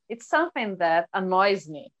something that annoys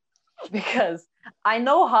me, because I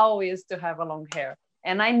know how it is to have a long hair,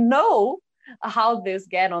 and I know how this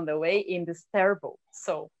get on the way in this terrible.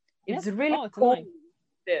 So it's really cool.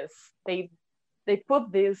 Annoying. They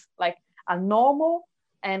put this like a normal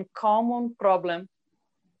and common problem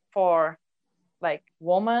for like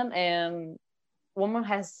woman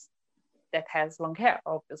has long hair,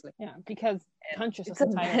 obviously. Yeah, because countries have to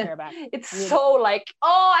tie her hair back. It's so like,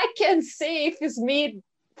 oh, I can see if it's me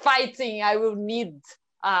fighting, I will need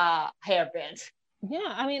a hairband. Yeah,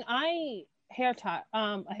 I mean, a hair tie.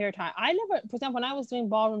 I never, for example, when I was doing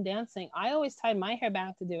ballroom dancing, I always tied my hair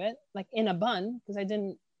back to do it, like in a bun, because I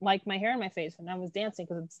didn't like my hair in my face when I was dancing,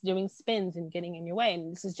 because it's doing spins and getting in your way,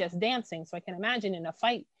 and this is just dancing. So I can imagine in a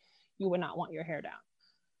fight you would not want your hair down.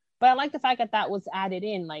 But I like the fact that was added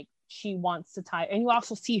in, like she wants to tie, and you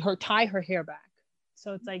also see her tie her hair back.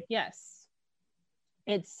 So it's like, yes,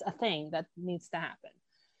 it's a thing that needs to happen.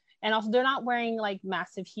 And also they're not wearing like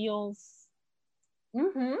massive heels,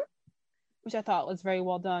 which I thought was very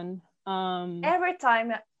well done. Every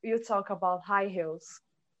time you talk about high heels,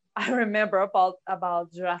 I remember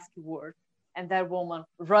about Jurassic World and that woman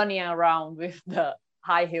running around with the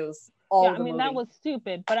high heels that was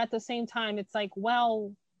stupid, but at the same time it's like,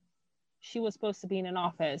 well, she was supposed to be in an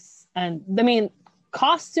office, and I mean,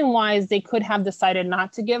 costume wise they could have decided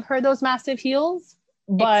not to give her those massive heels,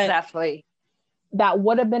 but exactly, that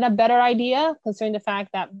would have been a better idea, considering the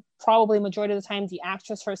fact that probably majority of the time the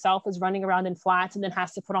actress herself is running around in flats and then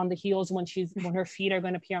has to put on the heels when her feet are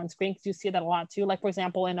going to appear on screen, because you see that a lot too. Like, for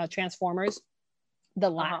example, in Transformers, the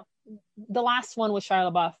last one with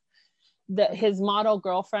Shia LaBeouf, his model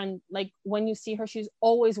girlfriend, like when you see her, she's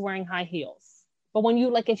always wearing high heels. But when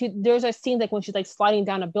you there's a scene like when she's like sliding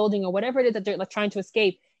down a building or whatever it is that they're like trying to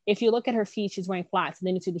escape, if you look at her feet, she's wearing flats, and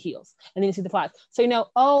then you see the heels, and then you see the flats. So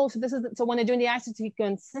so when they're doing the action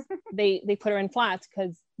sequence, they put her in flats,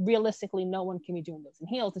 because realistically, no one can be doing those in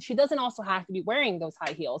heels, and she doesn't also have to be wearing those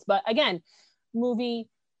high heels. But again, movie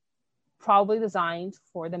probably designed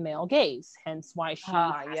for the male gaze, hence why she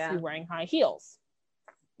has to be wearing high heels.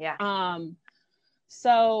 Yeah.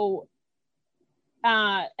 So,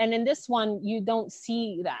 and in this one, you don't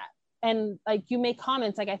see that. And like you make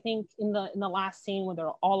comments, like I think in the last scene where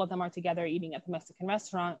all of them are together eating at the Mexican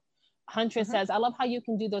restaurant, Huntress says, I love how you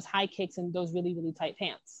can do those high kicks in those really, really tight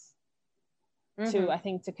pants. To, I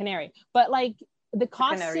think, to Canary. But like the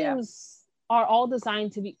costumes are all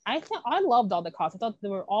designed to be, I loved all the costumes. I thought they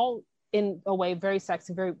were all in a way very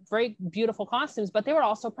sexy, very, very beautiful costumes, but they were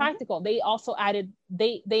also practical. They also added,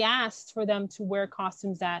 they asked for them to wear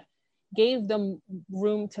costumes that gave them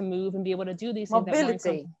room to move and be able to do these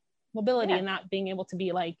things. Mobility and not being able to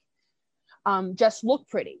be like, just look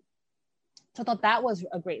pretty. So I thought that was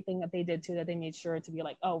a great thing that they did too, that they made sure to be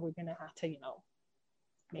like, oh, we're gonna have to, you know,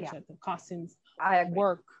 make sure the costumes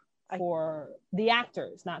work for the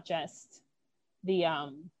actors, not just the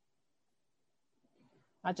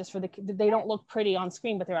not just for they don't look pretty on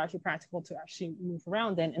screen, but they're actually practical to actually move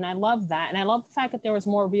around in. And I love that. And I love the fact that there was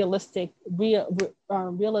more realistic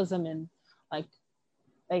realism in, like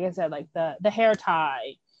I said, like the hair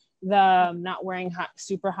tie, the not wearing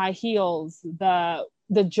super high heels, the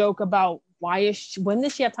joke about when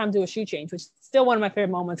did she have time to do a shoe change, which is still one of my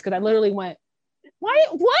favorite moments, because I literally went,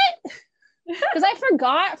 what? Because I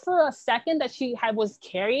forgot for a second that she was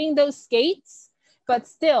carrying those skates, but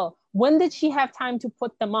still, when did she have time to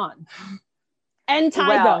put them on and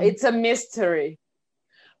tie them? It's a mystery.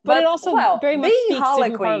 But it also very much speaks to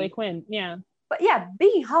Harley Quinn. Yeah. But yeah,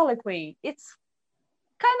 being Harley Quinn, it's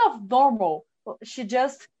kind of normal. She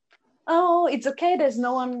just, it's okay. There's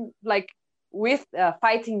no one like with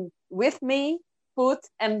fighting with me,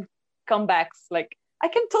 and comebacks. Like I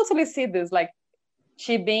can totally see this, like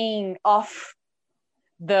she being off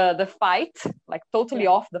the fight, like totally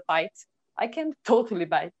off the fight. I can totally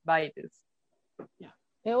buy this. Yeah,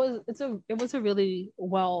 it was a really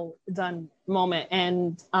well done moment,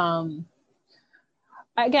 and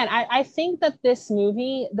again, I think that this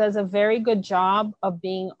movie does a very good job of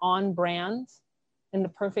being on brand in the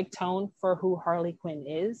perfect tone for who Harley Quinn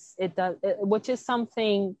is. It does, which is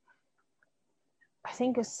something I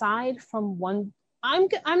think aside from one. I'm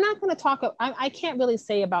not going to talk. I can't really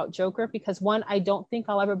say about Joker because one, I don't think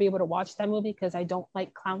I'll ever be able to watch that movie because I don't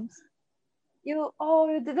like clowns. You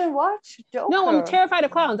didn't watch Joker? No, I'm terrified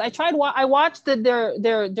of clowns. I watched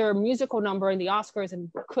their musical number in the Oscars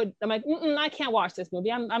and I'm like, I can't watch this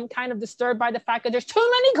movie. I'm kind of disturbed by the fact that there's too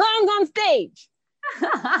many clowns on stage.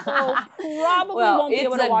 So probably won't be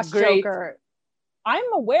able to watch Joker.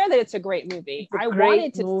 I'm aware that it's a great movie. I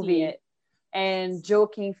wanted to see it. And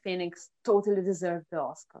Joaquin Phoenix totally deserved the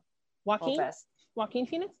Oscar. Joaquin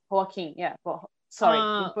Phoenix? Joaquin, yeah. Sorry,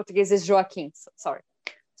 in Portuguese is Joaquin. Sorry.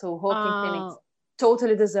 So Joaquin Phoenix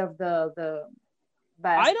totally deserved the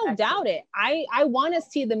best. I don't doubt it. I want to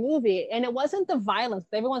see the movie, and it wasn't the violence.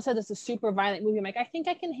 Everyone said it's a super violent movie. I'm like, I think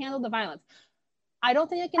I can handle the violence. I don't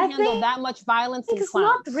think I can handle that much violence. It's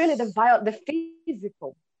not really the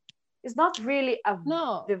physical. It's not really I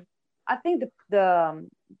think the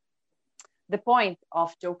point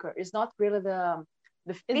of Joker is not really the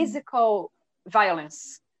physical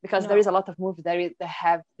violence, because there is a lot of movies that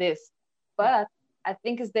have this, but I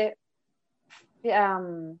think it's the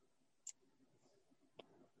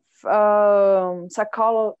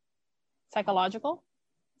psychological.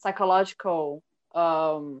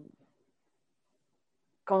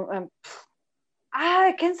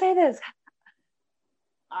 I can't say this.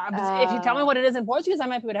 If you tell me what it is in Portuguese, I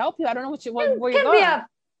might be able to help you. I don't know where you're going.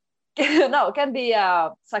 It can be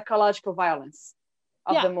a psychological violence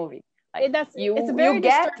of the movie. Like you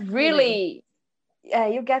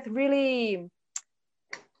get really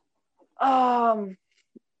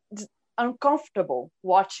uncomfortable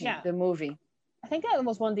watching the movie. I think that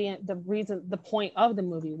was one of the point of the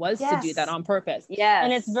movie was to do that on purpose. Yeah,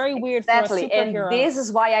 and it's very weird for a superhero. And this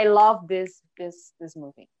is why I love this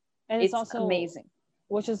movie. And it's also amazing.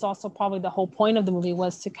 Which is also probably the whole point of the movie,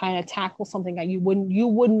 was to kind of tackle something that you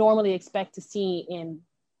wouldn't normally expect to see in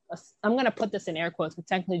I'm going to put this in air quotes, but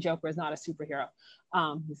technically Joker is not a superhero.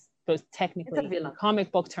 But technically in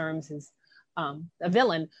comic book terms is a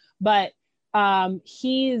villain, but that's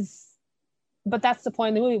the point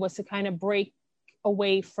of the movie, was to kind of break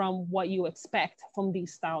away from what you expect from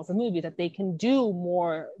these styles of movie, that they can do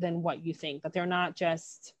more than what you think, that they're not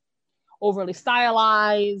just overly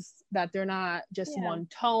stylized, that they're not just one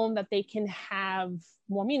tone, that they can have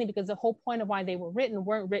more meaning, because the whole point of why they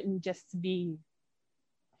weren't written just to be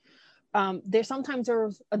sometimes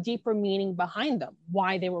there's a deeper meaning behind them,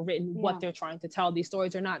 why they were written, what they're trying to tell. These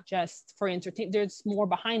stories are not just for entertainment, there's more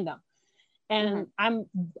behind them. And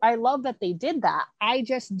I love that they did that. I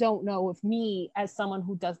just don't know if me, as someone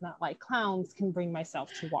who does not like clowns, can bring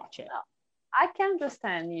myself to watch it. I can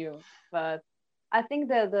understand you, but I think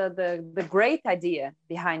the great idea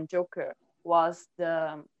behind Joker was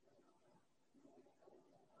the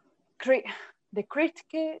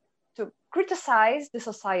critique to criticize the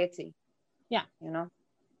society Yeah. You know?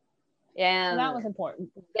 And that was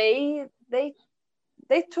important. They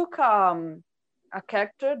took a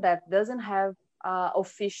character that doesn't have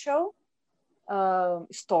official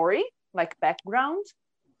story, like background.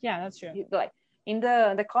 Yeah, that's true. Like in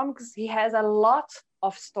the comics, he has a lot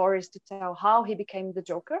of stories to tell how he became the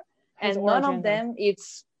Joker, and none of them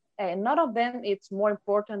it's more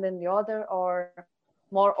important than the other or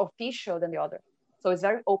more official than the other. So it's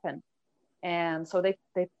very open, and so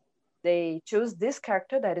they choose this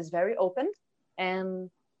character that is very open and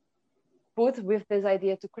put with this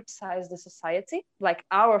idea to criticize the society, like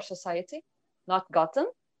our society, not Gotham.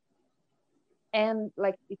 And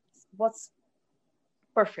like it was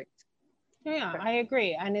perfect. Yeah, I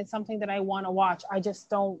agree, and it's something that I want to watch. I just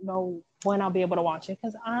don't know when I'll be able to watch it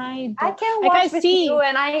because I can watch with you,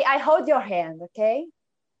 and I hold your hand, okay?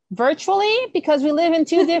 Virtually, because we live in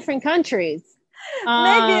two different countries.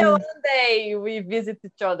 Maybe one day we visit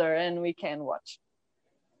each other and we can watch.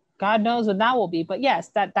 God knows what that will be, but yes,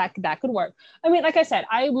 that could work. I mean, like I said,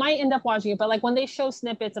 I might end up watching it, but like when they show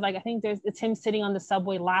snippets of, like, I think it's him sitting on the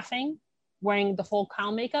subway laughing, wearing the full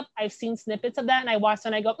clown makeup. I've seen snippets of that, and I watched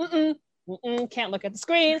and I go, can't look at the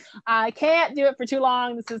screen. I can't do it for too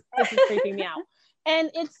long. This is freaking me out.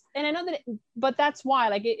 And I know that, but that's why,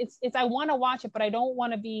 like, it's I want to watch it, but I don't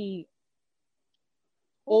want to be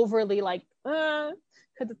overly like,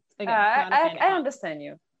 because I understand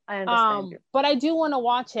you. I understand you. But I do want to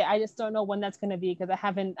watch it. I just don't know when that's going to be because I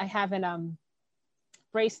haven't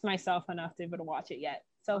braced myself enough to be able to watch it yet.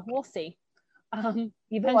 So we'll see.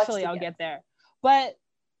 Eventually I'll get there. But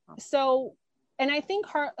so, and I think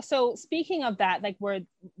so speaking of that, like we're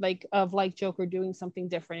like Joker doing something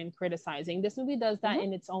different and criticizing, this movie does that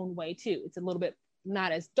in its own way too. It's a little bit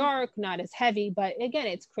not as dark, not as heavy, but again,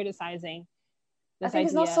 it's criticizing. I think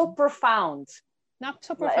it's not so profound. Not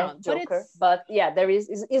so profound, Joker, but yeah, there is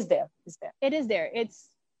there. It is there. It's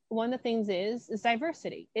one of the things is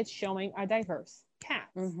diversity. It's showing a diverse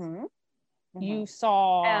cast. You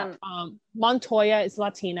saw Montoya is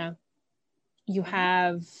Latina. You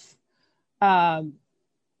have Diana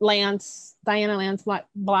Lance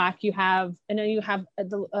Black. You have, and then you have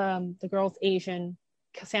the girl's Asian.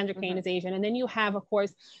 Cassandra Cain is Asian, and then you have, of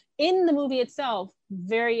course, in the movie itself,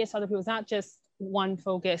 various other people. It's not just one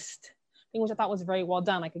focused thing, which I thought was very well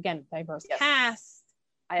done. Like, again, diverse cast,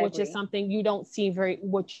 which is something you don't see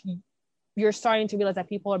which you're starting to realize that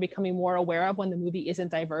people are becoming more aware of when the movie isn't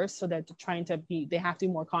diverse. So they're trying to they have to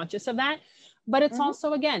be more conscious of that. But it's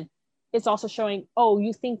also, again, it's also showing, oh,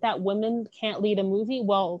 you think that women can't lead a movie?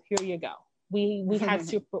 Well, here you go.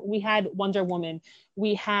 We had Wonder Woman.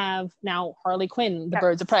 We have now Harley Quinn, the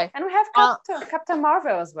Birds of Prey. And we have Captain I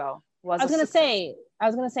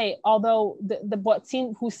was gonna say, although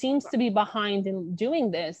who seems to be behind in doing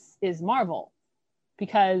this is Marvel,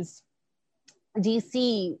 because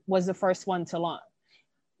DC was the first one to launch.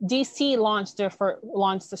 DC launched a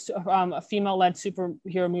female-led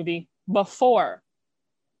superhero movie before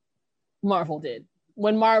Marvel did,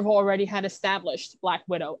 when Marvel already had established Black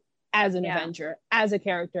Widow as an Avenger, as a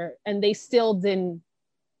character, and they still didn't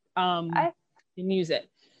use it.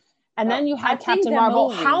 And then you had Captain Marvel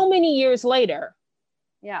how many years later?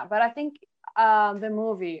 Yeah, but I think the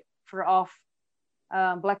movie of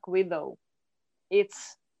Black Widow,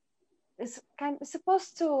 it's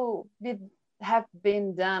supposed to have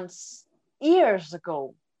been done years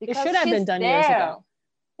ago. It should have been done years ago.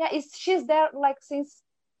 Yeah, she's there like since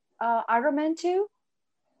Iron Man 2.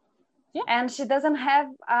 Yeah, and she doesn't have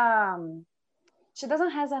a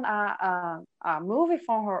movie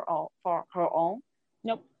for her own.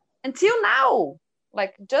 Nope. Until now,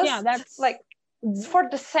 like that's like for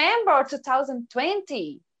December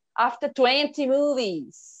 2020, after 20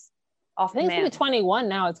 movies. I think it's gonna be 21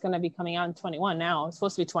 now. It's gonna be coming out in 21 now. It's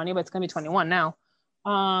supposed to be 20, but it's gonna be 21 now.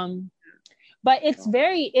 But it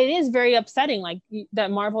is very upsetting, like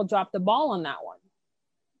that Marvel dropped the ball on that one.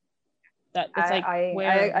 That it's like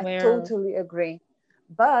I totally agree.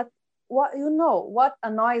 But what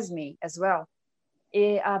annoys me as well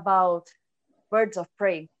about Birds of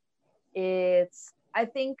Prey, it's, I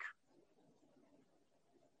think,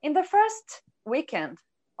 in the first weekend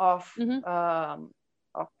of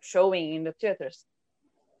showing in the theaters,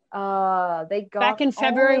 they got back in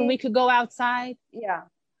February when we could go outside. Yeah,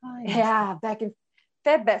 back in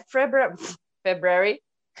February.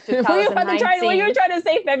 Were you trying to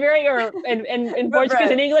say February or in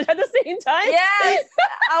Portuguese and English at the same time? Yes,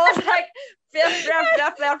 I was like February.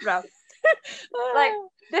 Like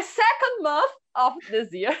the second month of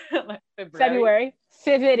this year, like February,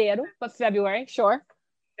 but February, sure.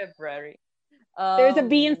 February. There's a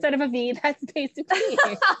B instead of a V. That's basically.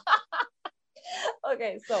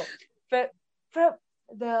 Okay, so from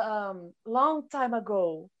the long time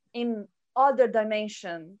ago in other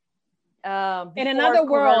dimension, in another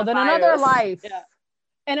world, in another life,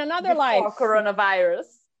 in another life, before coronavirus,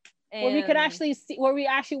 where we could actually see, where we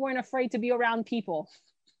actually weren't afraid to be around people.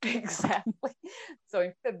 Exactly. So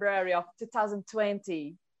in February of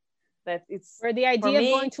 2020, that it's where the idea of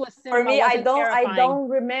going to a cinema for me, I terrifying. don't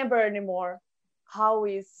remember anymore how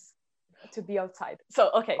is to be outside. So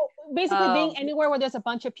okay, basically being anywhere where there's a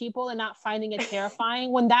bunch of people and not finding it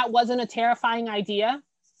terrifying when that wasn't a terrifying idea.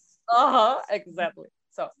 Exactly.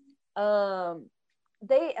 So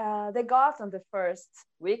they got on the first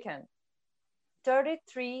weekend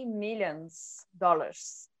 $33 million.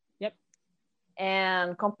 Yep.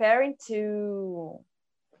 And comparing to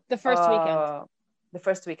the first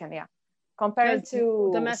weekend, yeah, compared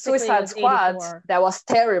to Suicide Squad, that was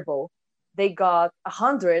terrible. They got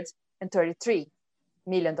 $133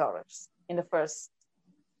 million in the first.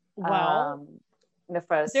 Well, in the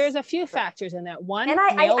first. There's a few factors in that. One, and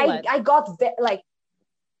I got like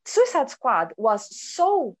Suicide Squad was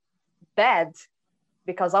so bad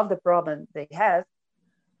because of the problem they have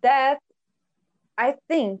that I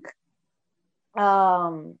think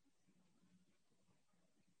how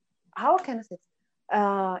can I say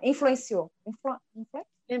influence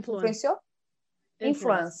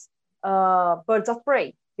Birds of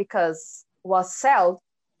Prey, because was sold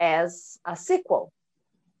as a sequel.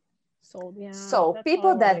 So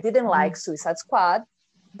people that didn't like Suicide Squad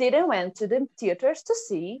didn't went to the theaters to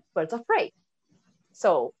see Birds of Prey.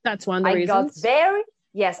 So that's one of the reasons.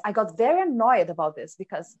 I got very annoyed about this,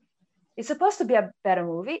 because it's supposed to be a better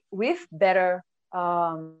movie with better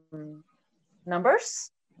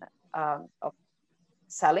numbers of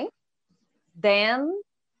selling than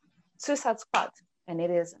Suicide Squad, and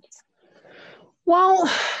it isn't. Well,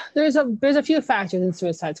 there's a few factors in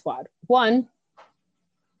Suicide Squad. One,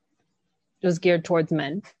 it was geared towards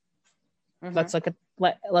men. Mm-hmm. Let's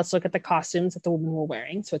look at the costumes that the women were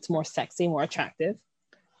wearing, so it's more sexy, more attractive.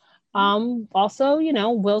 Also,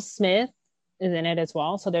 Will Smith is in it as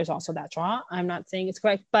well, so there's also that draw. I'm not saying it's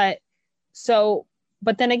correct, but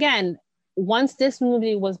then again, once this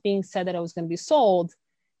movie was being said that it was going to be sold,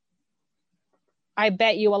 I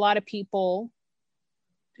bet you a lot of people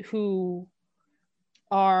who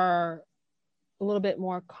are a little bit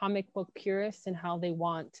more comic book purists in how they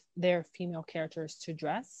want their female characters to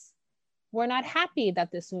dress were not happy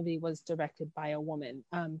that this movie was directed by a woman.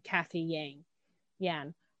 Cathy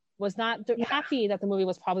Yan was not happy that the movie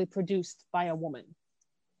was probably produced by a woman,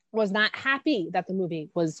 was not happy that the movie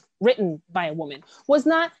was written by a woman, was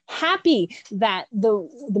not happy that the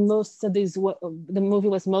movie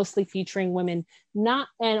was mostly featuring women,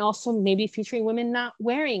 and also maybe featuring women not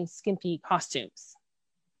wearing skimpy costumes.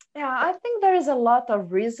 Yeah, I think there is a lot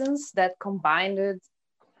of reasons that combined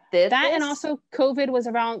that, and also COVID was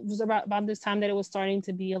about this time that it was starting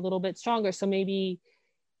to be a little bit stronger, so maybe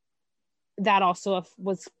that also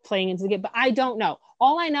was playing into the game, but I don't know.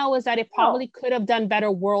 All I know is that it probably could have done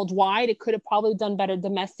better worldwide. It could have probably done better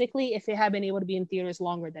domestically if it had been able to be in theaters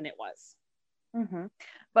longer than it was. Mm-hmm.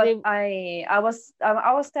 But I was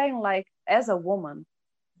saying, like, as a woman,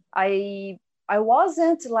 I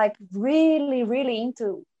wasn't like really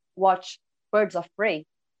into watch Birds of Prey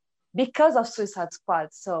because of Suicide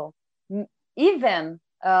Squad. So even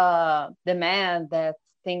the man that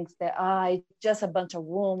thinks that it's just a bunch of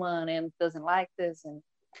women and doesn't like this and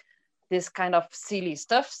this kind of silly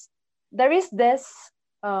stuff, there is this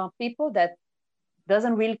people that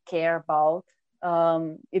doesn't really care about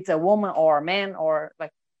it's a woman or a man, or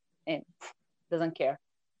like, and doesn't care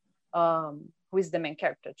who is the main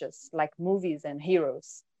character, just like movies and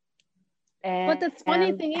heroes. But the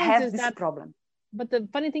funny thing is that problem. But the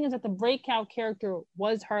funny thing is that the breakout character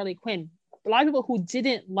was Harley Quinn. A lot of people who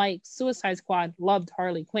didn't like Suicide Squad loved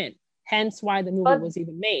Harley Quinn, hence why the movie was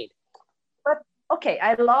even made. But okay,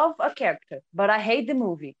 I love a character, but I hate the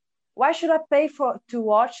movie. Why should I pay to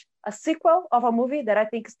watch a sequel of a movie that I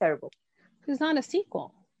think is terrible? It's not a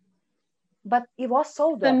sequel. But it was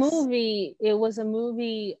sold as. It was a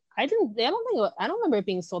movie. I don't remember it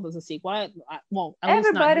being sold as a sequel.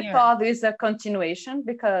 Everybody thought it was a continuation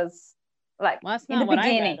because, like, that's not in the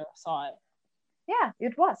beginning, I saw it. Yeah,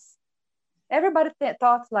 it was. Everybody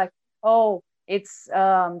thought like, oh, it's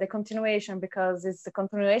the continuation because it's the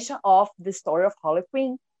continuation of the story of Harley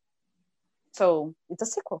Quinn. So it's a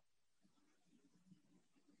sequel.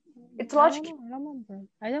 It's logical.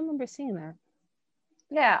 I don't remember seeing that.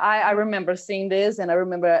 Yeah, I remember seeing this, and I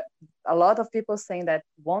remember a lot of people saying that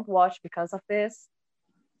won't watch because of this,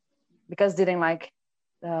 because didn't like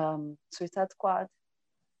Suicide Squad.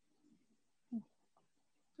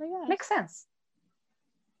 Makes sense.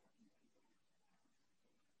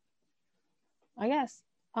 I guess.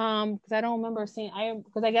 Because I don't remember seeing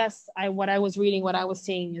because I guess what I was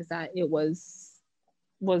seeing is that it was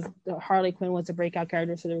Harley Quinn was a breakout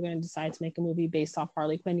character, so they were going to decide to make a movie based off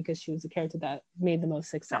Harley Quinn because she was the character that made the most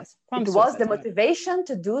success. It was the motivation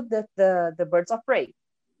to do the Birds of Prey.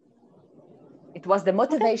 It was the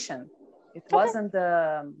motivation. Okay. It wasn't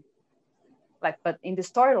the but in the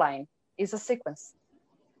storyline is a sequence.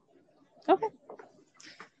 Okay.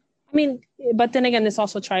 I mean, but then again, this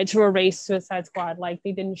also tried to erase Suicide Squad. Like,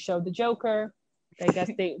 they didn't show the Joker. I guess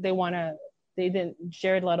they didn't.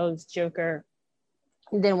 Jared Leto's Joker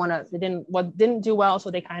didn't do well,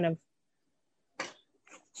 so they kind of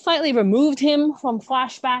slightly removed him from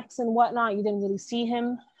flashbacks and whatnot. You didn't really see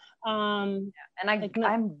him. And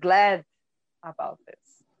I'm glad about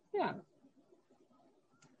this. Yeah.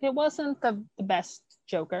 It wasn't the best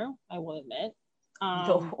Joker, I will admit.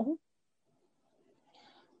 No.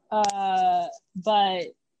 But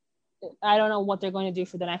I don't know what they're going to do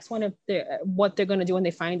for the next one. What they're going to do when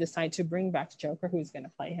they finally decide to bring back Joker, who's going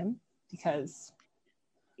to play him, because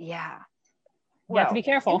you have to be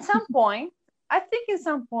careful. At some point, I think at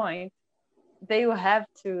some point they will have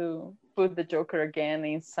to put the Joker again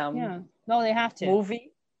in some they have to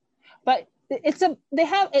movie. But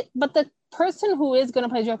but the person who is going to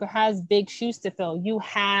play Joker has big shoes to fill. You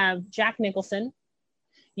have Jack Nicholson,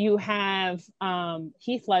 you have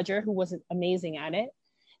Heath Ledger, who was amazing at it,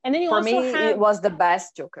 and then it was the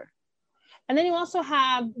best Joker. And then you also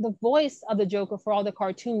have the voice of the Joker for all the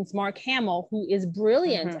cartoons, Mark Hamill, who is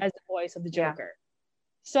brilliant as the voice of the Joker.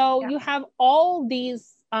 So you have all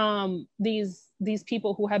these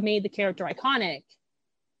people who have made the character iconic.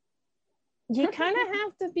 You kind of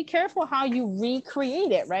have to be careful how you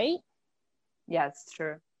recreate it, right? Yeah, it's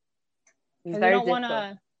true. It's very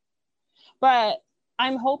difficult. But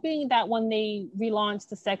I'm hoping that when they relaunch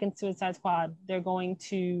the second Suicide Squad, they're going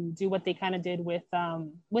to do what they kind of did with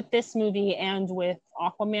this movie and with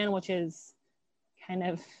Aquaman, which is kind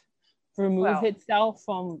of remove itself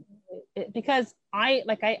from it, because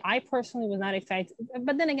I personally was not excited.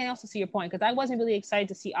 But then again, I also see your point, because I wasn't really excited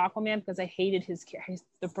to see Aquaman because I hated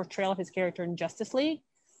the portrayal of his character in Justice League.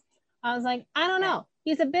 I was like, I don't know.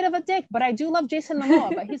 He's a bit of a dick, but I do love Jason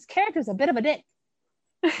Momoa, but his character's a bit of a dick.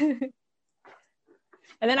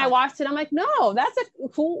 And then I watched it. I'm like, no,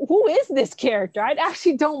 who is this character? I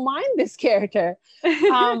actually don't mind this character.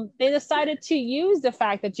 They decided to use the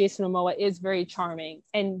fact that Jason Momoa is very charming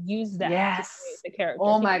and use that to create the character.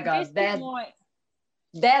 Oh my God,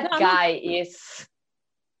 that guy is.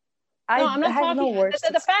 I'm not talking. No words.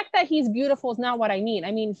 The fact that he's beautiful is not what I mean.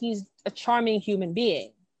 I mean, he's a charming human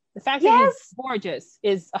being. The fact that he's gorgeous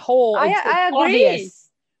is a whole. I agree. Obvious.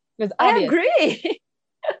 It's obvious. I agree.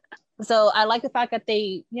 So I like the fact that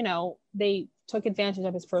they took advantage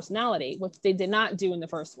of his personality, which they did not do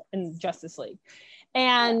in Justice League.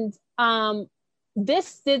 And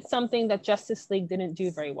this did something that Justice League didn't do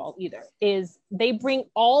very well either, is they bring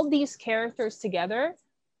all these characters together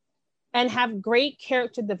and have great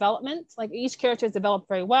character development. Like, each character is developed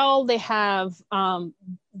very well. They have,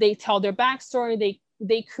 they tell their backstory.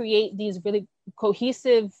 They create these really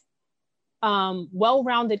cohesive,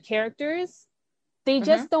 well-rounded characters. They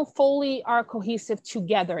just don't fully are cohesive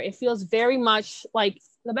together. It feels very much like,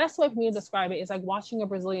 the best way for me to describe it is like watching a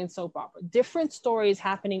Brazilian soap opera. Different stories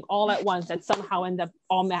happening all at once that somehow end up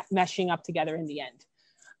all meshing up together in the end.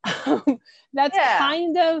 That's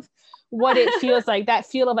kind of what it feels like. That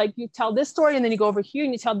feel of like, you tell this story and then you go over here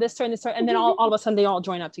and you tell this story and this story, and then all of a sudden they all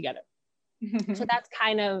join up together. So that's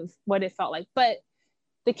kind of what it felt like. But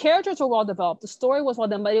the characters were well developed. The story was well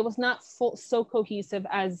done, but it was not so cohesive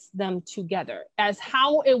as them together, as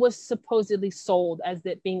how it was supposedly sold as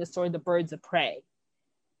it being a story of the Birds of Prey.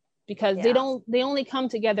 Because they only come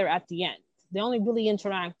together at the end. They only really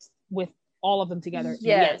interact with all of them together.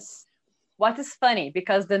 Yes. What is funny,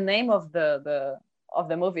 because the name of the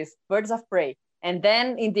movie is Birds of Prey, and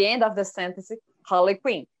then in the end of the sentence, Harley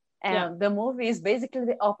Quinn, and the movie is basically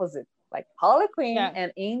the opposite. Like Harley Quinn,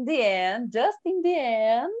 and in the end, the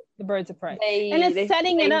Birds of Prey. And it's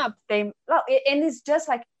setting it up. And it's just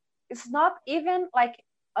like, it's not even like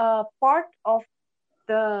a part of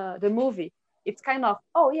the movie. It's kind of,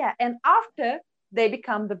 and after they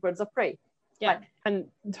become the Birds of Prey. Yeah, and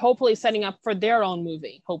hopefully setting up for their own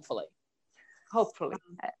movie, hopefully.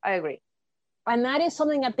 I agree. And that is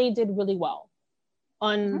something that they did really well.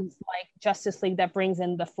 Unlike Justice League, that brings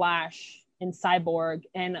in the Flash and Cyborg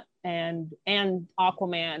and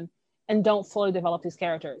Aquaman, and don't fully develop these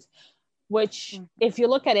characters. which if you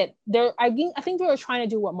look at it, I think they were trying to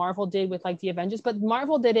do what Marvel did with like the Avengers, but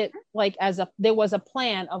Marvel did it like there was a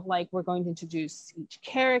plan of like, we're going to introduce each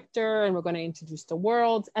character and we're going to introduce the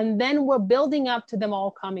worlds, and then we're building up to them all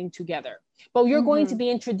coming together. But you're going to be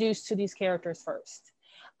introduced to these characters first.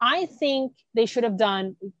 I think they should have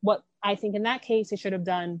done what I think in that case, they should have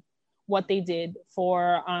done what they did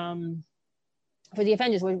for the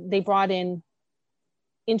Avengers, where they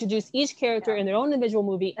introduced each character in their own individual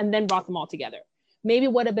movie and then brought them all together. Maybe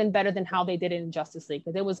would have been better than how they did it in Justice League,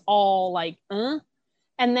 because it was all like, and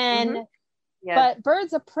then, but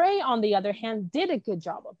Birds of Prey, on the other hand, did a good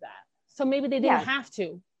job of that. So maybe they didn't have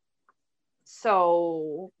to.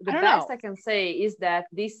 So the best I can say is that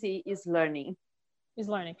DC is learning.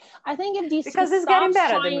 I think if DC, because it's getting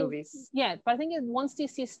better, the movies. Yeah, but I think once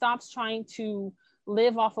DC stops trying to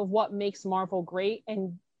live off of what makes Marvel great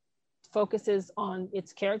and focuses on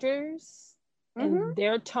its characters and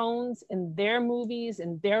their tones and their movies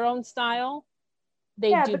and their own style, they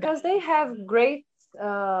do because better. They have great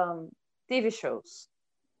TV shows.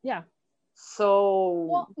 Yeah.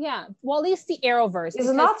 So well, at least the Arrowverse. It's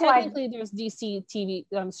not technically there's DC TV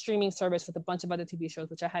streaming service with a bunch of other TV shows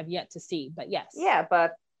which I have yet to see. But yes. Yeah,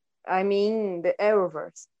 but I mean the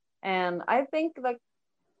Arrowverse, and I think like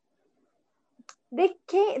they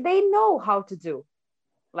know how to do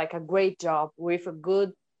like a great job with a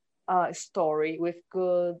good story, with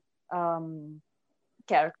good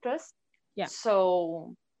characters. Yeah.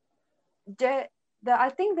 So I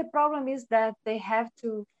think the problem is that they have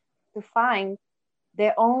to find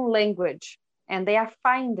their own language, and they are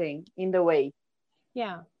finding in the way.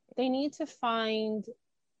 Yeah, they need to find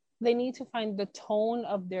the tone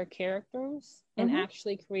of their characters and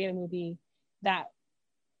actually create a movie that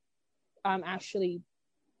actually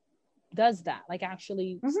does that, like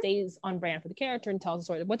actually stays on brand for the character and tells a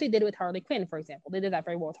story. What they did with Harley Quinn, for example, they did that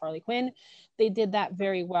very well with Harley Quinn. They did that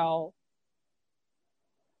very well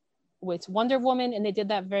with Wonder Woman, and they did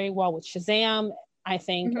that very well with Shazam, I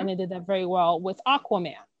think, and they did that very well with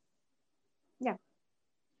Aquaman. Yeah.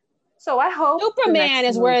 So I hope Superman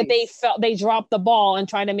is where they dropped the ball and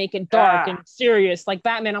tried to make it dark and serious, like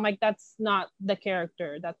Batman. I'm like, that's not the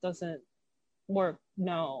character. That doesn't work.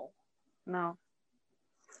 No.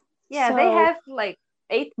 Yeah, so, they have like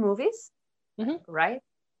 8 movies, right?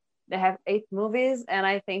 They have 8 movies, and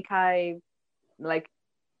I think like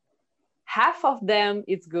half of them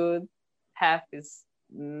is good, half is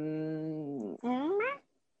so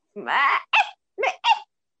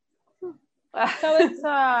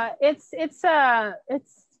it's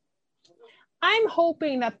I'm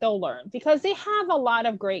hoping that they'll learn, because they have a lot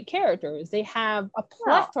of great characters. They have a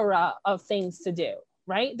plethora of things to do,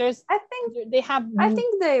 right? I think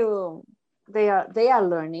they are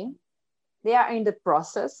learning. They are in the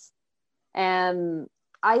process, and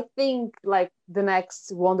I think like the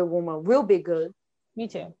next Wonder Woman will be good. Me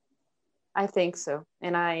too. I think so,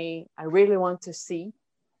 and I really want to see.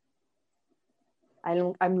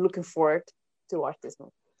 I'm looking forward to watch this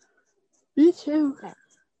movie. Me too.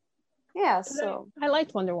 Yeah, so I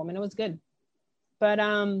liked Wonder Woman. It was good, but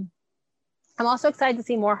I'm also excited to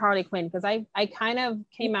see more Harley Quinn, because I kind of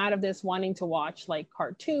came out of this wanting to watch like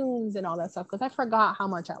cartoons and all that stuff, because I forgot how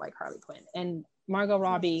much I like Harley Quinn, and Margot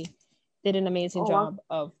Robbie did an amazing job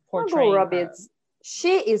of portraying Margot Robbie. her.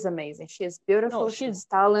 She is amazing. She is beautiful. She's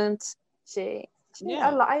talent. I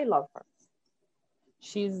love her.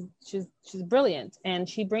 She's brilliant, and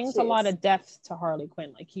she brings a lot of depth to Harley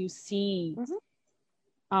Quinn. Like you see,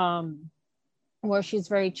 where she's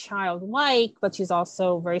very childlike, but she's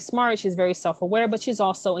also very smart. She's very self-aware, but she's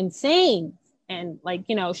also insane. And like,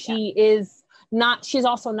 you know, she's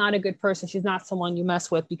also not a good person. She's not someone you mess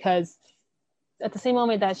with, because at the same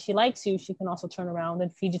moment that she likes you, she can also turn around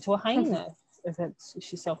and feed you to a hyena if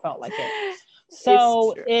she so felt like it.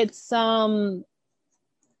 So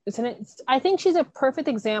I think she's a perfect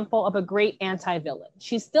example of a great anti-villain.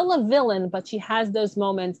 She's still a villain, but she has those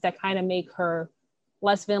moments that kind of make her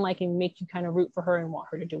less villain-like and make you kind of root for her and want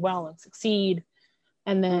her to do well and succeed.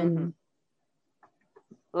 And then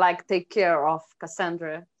like take care of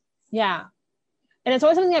Cassandra. Yeah. And it's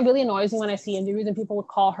always something that really annoys me when I see interviews and people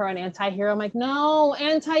call her an anti-hero. I'm like, no,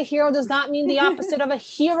 anti-hero does not mean the opposite of a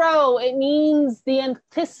hero. It means the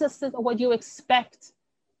antithesis of what you expect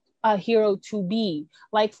a hero to be.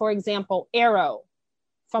 Like, for example, Arrow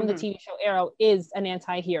from the TV show Arrow is an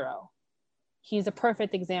anti-hero. He's a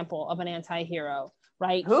perfect example of an anti-hero,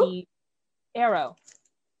 right? Who? Arrow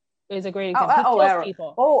is a great example. He kills Arrow.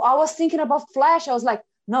 people. Oh, I was thinking about Flash. I was like,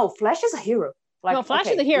 no, Flash is a hero. Like, no, Flash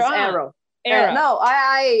is a hero. Arrow. Arrow. No,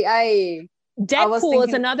 Deadpool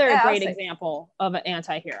is another great example of an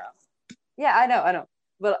anti-hero. Yeah, I know.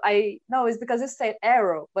 but I no, it's because it said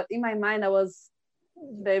Arrow, but in my mind you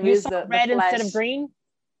saw red instead of green.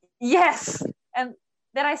 Yes, and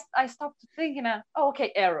then I stopped thinking, oh,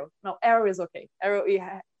 okay, Arrow. No, Arrow is okay. Arrow is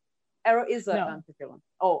an anti-villain.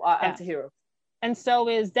 Anti-hero. And so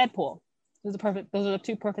is Deadpool. Those are the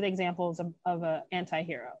two perfect examples of an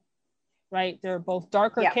anti-hero, right? They're both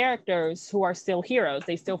darker characters who are still heroes.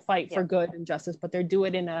 They still fight for good and justice, but they do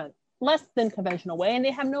it in a less than conventional way, and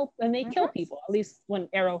they kill people. At least when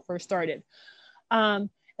Arrow first started. And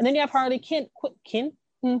then you have Harley Quinn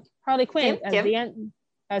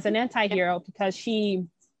as an anti-hero because she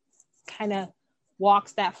kind of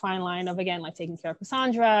walks that fine line of, again, like taking care of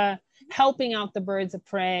Cassandra, helping out the birds of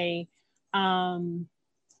prey, so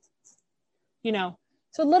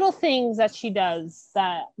little things that she does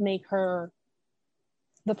that make her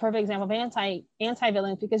the perfect example of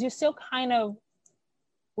anti-villain, because you still kind of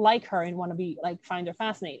like her and want to be like, find her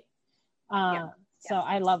fascinating. So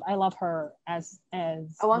I love her as I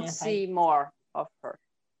want to see more of her.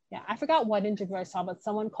 Yeah, I forgot what interview I saw, but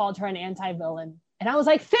someone called her an anti-villain, and I was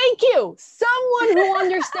like, thank you, someone who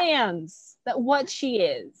understands that what she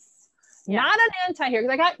is. Not an anti-hero.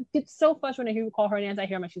 Like, I get so frustrated when I hear you call her an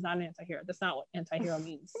anti-hero, but she's not an anti-hero. That's not what anti-hero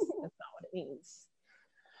means. That's not what it means.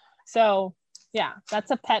 So yeah,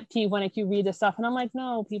 that's a pet peeve when you read this stuff, and I'm like,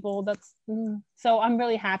 no, people, that's so I'm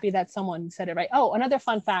really happy that someone said it right. Oh, another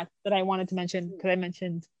fun fact that I wanted to mention, because I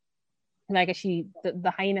mentioned like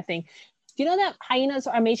the hyena thing. Do you know that hyenas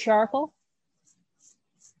are matriarchal?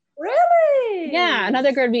 Really? Yeah,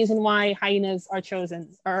 another good reason why hyenas are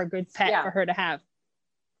a good pet for her to have.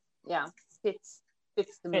 Yeah, fits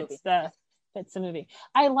the movie. Fits the movie.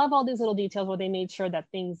 I love all these little details where they made sure that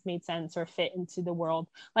things made sense or fit into the world.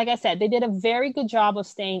 Like I said, they did a very good job of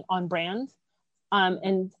staying on brand,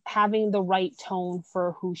 and having the right tone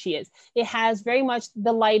for who she is. It has very much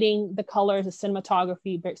the lighting, the colors, the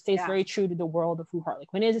cinematography, but stays very true to the world of who Harley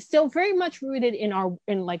Quinn is. It's still very much rooted in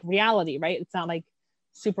like reality, right? It's not like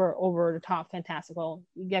super over the top fantastical.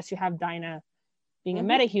 Yes, you have Dinah being a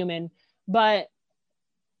metahuman, but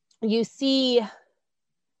you see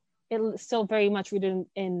it's still very much rooted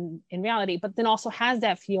in reality, but then also has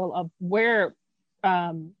that feel of where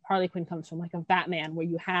Harley Quinn comes from, like a Batman, where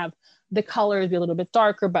you have the colors be a little bit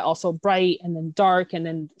darker, but also bright, and then dark, and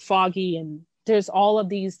then foggy, and there's all of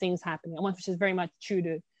these things happening at once, which is very much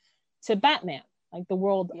true to Batman, like the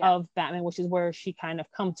world of Batman, which is where she kind of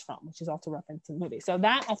comes from, which is also referenced in the movie. So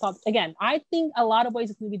that, I thought, again, I think a lot of ways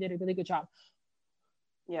this movie did a really good job.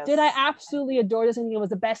 Yes. Did I absolutely adore this and think it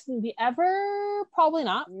was the best movie ever? Probably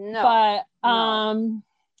not. No. But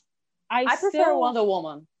I prefer Wonder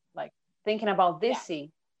Woman. Like, thinking about this scene,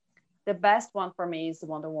 the best one for me is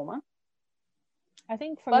Wonder Woman. I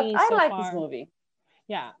think for me, I like this movie.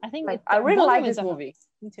 Yeah, I think I really like this movie.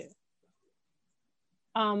 Me too.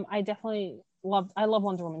 I definitely love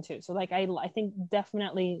Wonder Woman too. So like, I think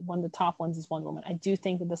definitely one of the top ones is Wonder Woman. I do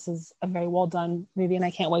think that this is a very well done movie, and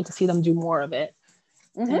I can't wait to see them do more of it.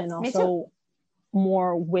 And also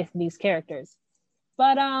more with these characters.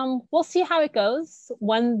 But we'll see how it goes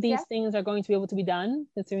when these things are going to be able to be done,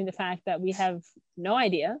 considering the fact that we have no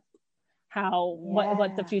idea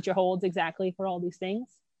what the future holds exactly for all these things.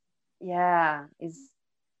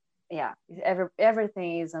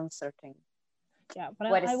 Everything is uncertain. But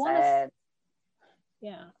I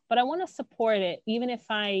want to support it, even if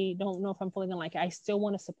I don't know if I'm fully gonna like it. I still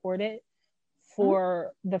want to support it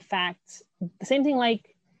for the fact, the same thing,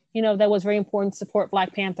 like, that was very important to support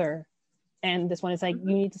Black Panther, and this one is like,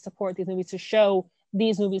 you need to support these movies to show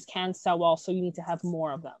these movies can sell well, so you need to have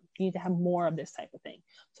more of them. You need to have more of this type of thing.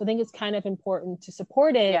 So I think it's kind of important to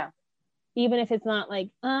support it, even if it's not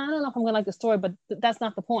like, I don't know if I'm gonna like the story, but that's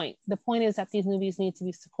not the point. The point is that these movies need to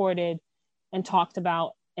be supported and talked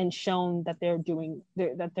about and shown that they're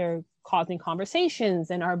causing conversations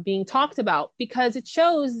and are being talked about, because it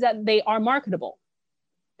shows that they are marketable,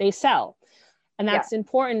 they sell, and that's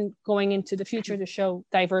important going into the future, to show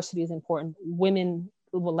diversity is important,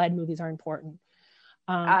 women-led movies are important.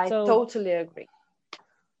 I totally agree.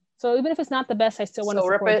 So even if it's not the best, I still want to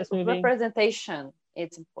support this movie. Representation,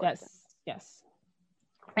 it's important. Yes.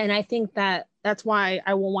 And I think that's why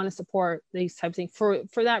I will want to support these types of things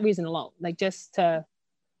for that reason alone, like just to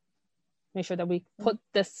make sure that we put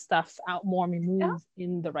this stuff out more and we move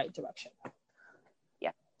in the right direction.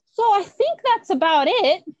 Yeah. So I think that's about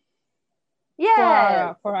it.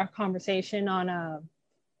 Yeah. For our conversation on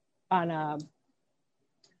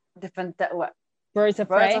different what? Birds of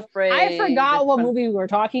Prey. I forgot what movie we were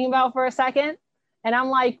talking about for a second, and I'm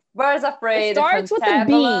like, Birds of Prey. It starts with the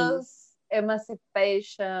B.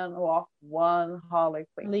 Emancipation of one Harley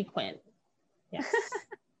Quinn. Yes.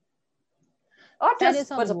 Or just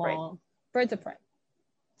Birds of Prey. Birds of Prey.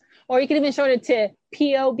 Or you can even shorten it to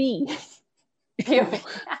POB. POB.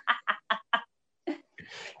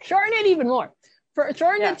 Shorten it even more.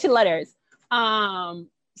 Shorten it to letters.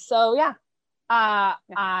 So yeah.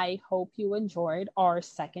 I hope you enjoyed our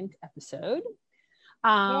second episode.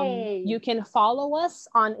 You can follow us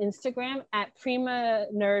on Instagram at Prima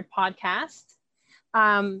Nerd Podcast.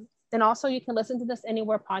 And also you can listen to this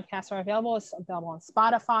anywhere podcasts are available. It's available on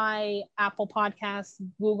Spotify, Apple Podcasts,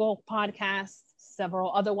 Google Podcasts,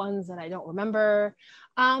 several other ones that I don't remember.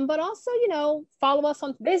 But also, follow us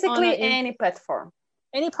on basically any platform.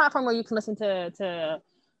 Any platform where you can listen to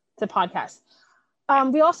podcasts.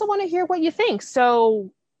 We also want to hear what you think. So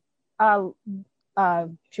if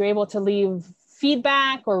you're able to leave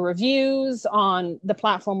feedback or reviews on the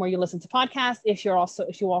platform where you listen to podcasts, if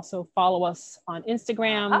you also follow us on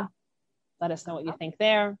Instagram, let us know what you think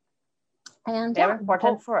there. And very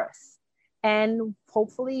important for us. And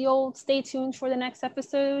hopefully you'll stay tuned for the next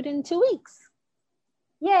episode in 2 weeks.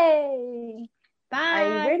 Yay! Bye.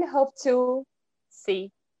 I really hope to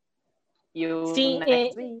see you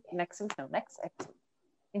next episode.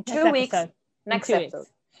 In 2 weeks. Next episode.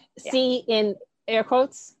 Yeah. See in air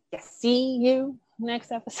quotes. Yes. See you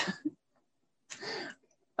next episode.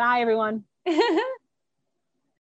 Bye, everyone.